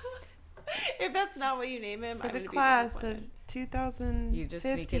 If that's not what you name him, For I'm the gonna be class of disappointed. 2050. You just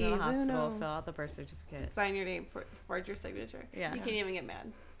sneak into the hospital, Luno. fill out the birth certificate. Sign your name, forge your signature. Yeah. You can't even get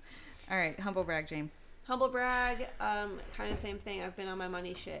mad. All right. Humble brag, Jane. Humble brag, kind of same thing. I've been on my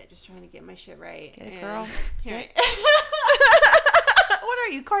money shit, just trying to get my shit right. Get it, And girl. here What are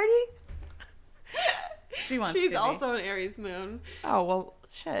you, Cardi? She wants She's to be. also an Aries moon. Oh, well,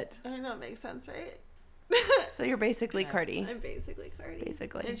 shit. I know it makes sense, right? So you're basically Yes. Cardi. I'm basically Cardi.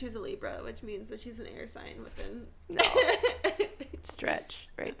 Basically. And she's a Libra, which means that she's an air sign within. No. Stretch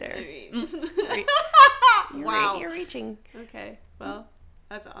right there. I mean. You're Wow. You're reaching. Okay. Well,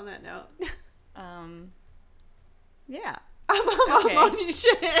 on that note, Yeah. I'm on Okay. my money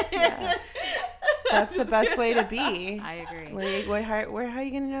shit. Yeah. That's the Just best way to kidding. be. I agree. How are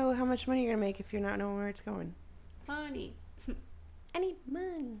you going to know how much money you're going to make if you're not knowing where it's going? Money. I need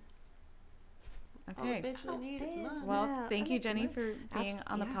money. All the Okay. bitch I need is money. Well, Yeah, thank I you, like Jenny, money. for being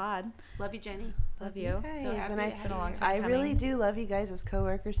on the yeah. pod. Love you, Jenny. Love you. guys. So happy And to It's been a have long you. time. I coming. really do love you guys as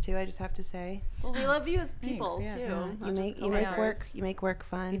coworkers too. I just have to say, Well, we love you as people yes. too. Yeah. not you just make coworkers. work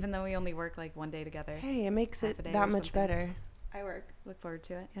fun. Even though we only work like one day together. Hey, it makes half it a day that or much something. better. I work Look forward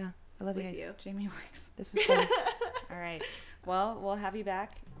to it. Yeah, I love you with guys. you. Jamie works. This was fun. All right. Well, we'll have you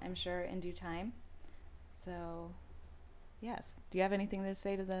back, I'm sure, in due time. So, yes. Do you have anything to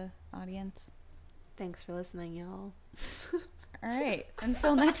say to the audience? Thanks for listening, y'all. All right.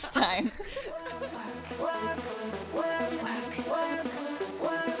 Until next time. What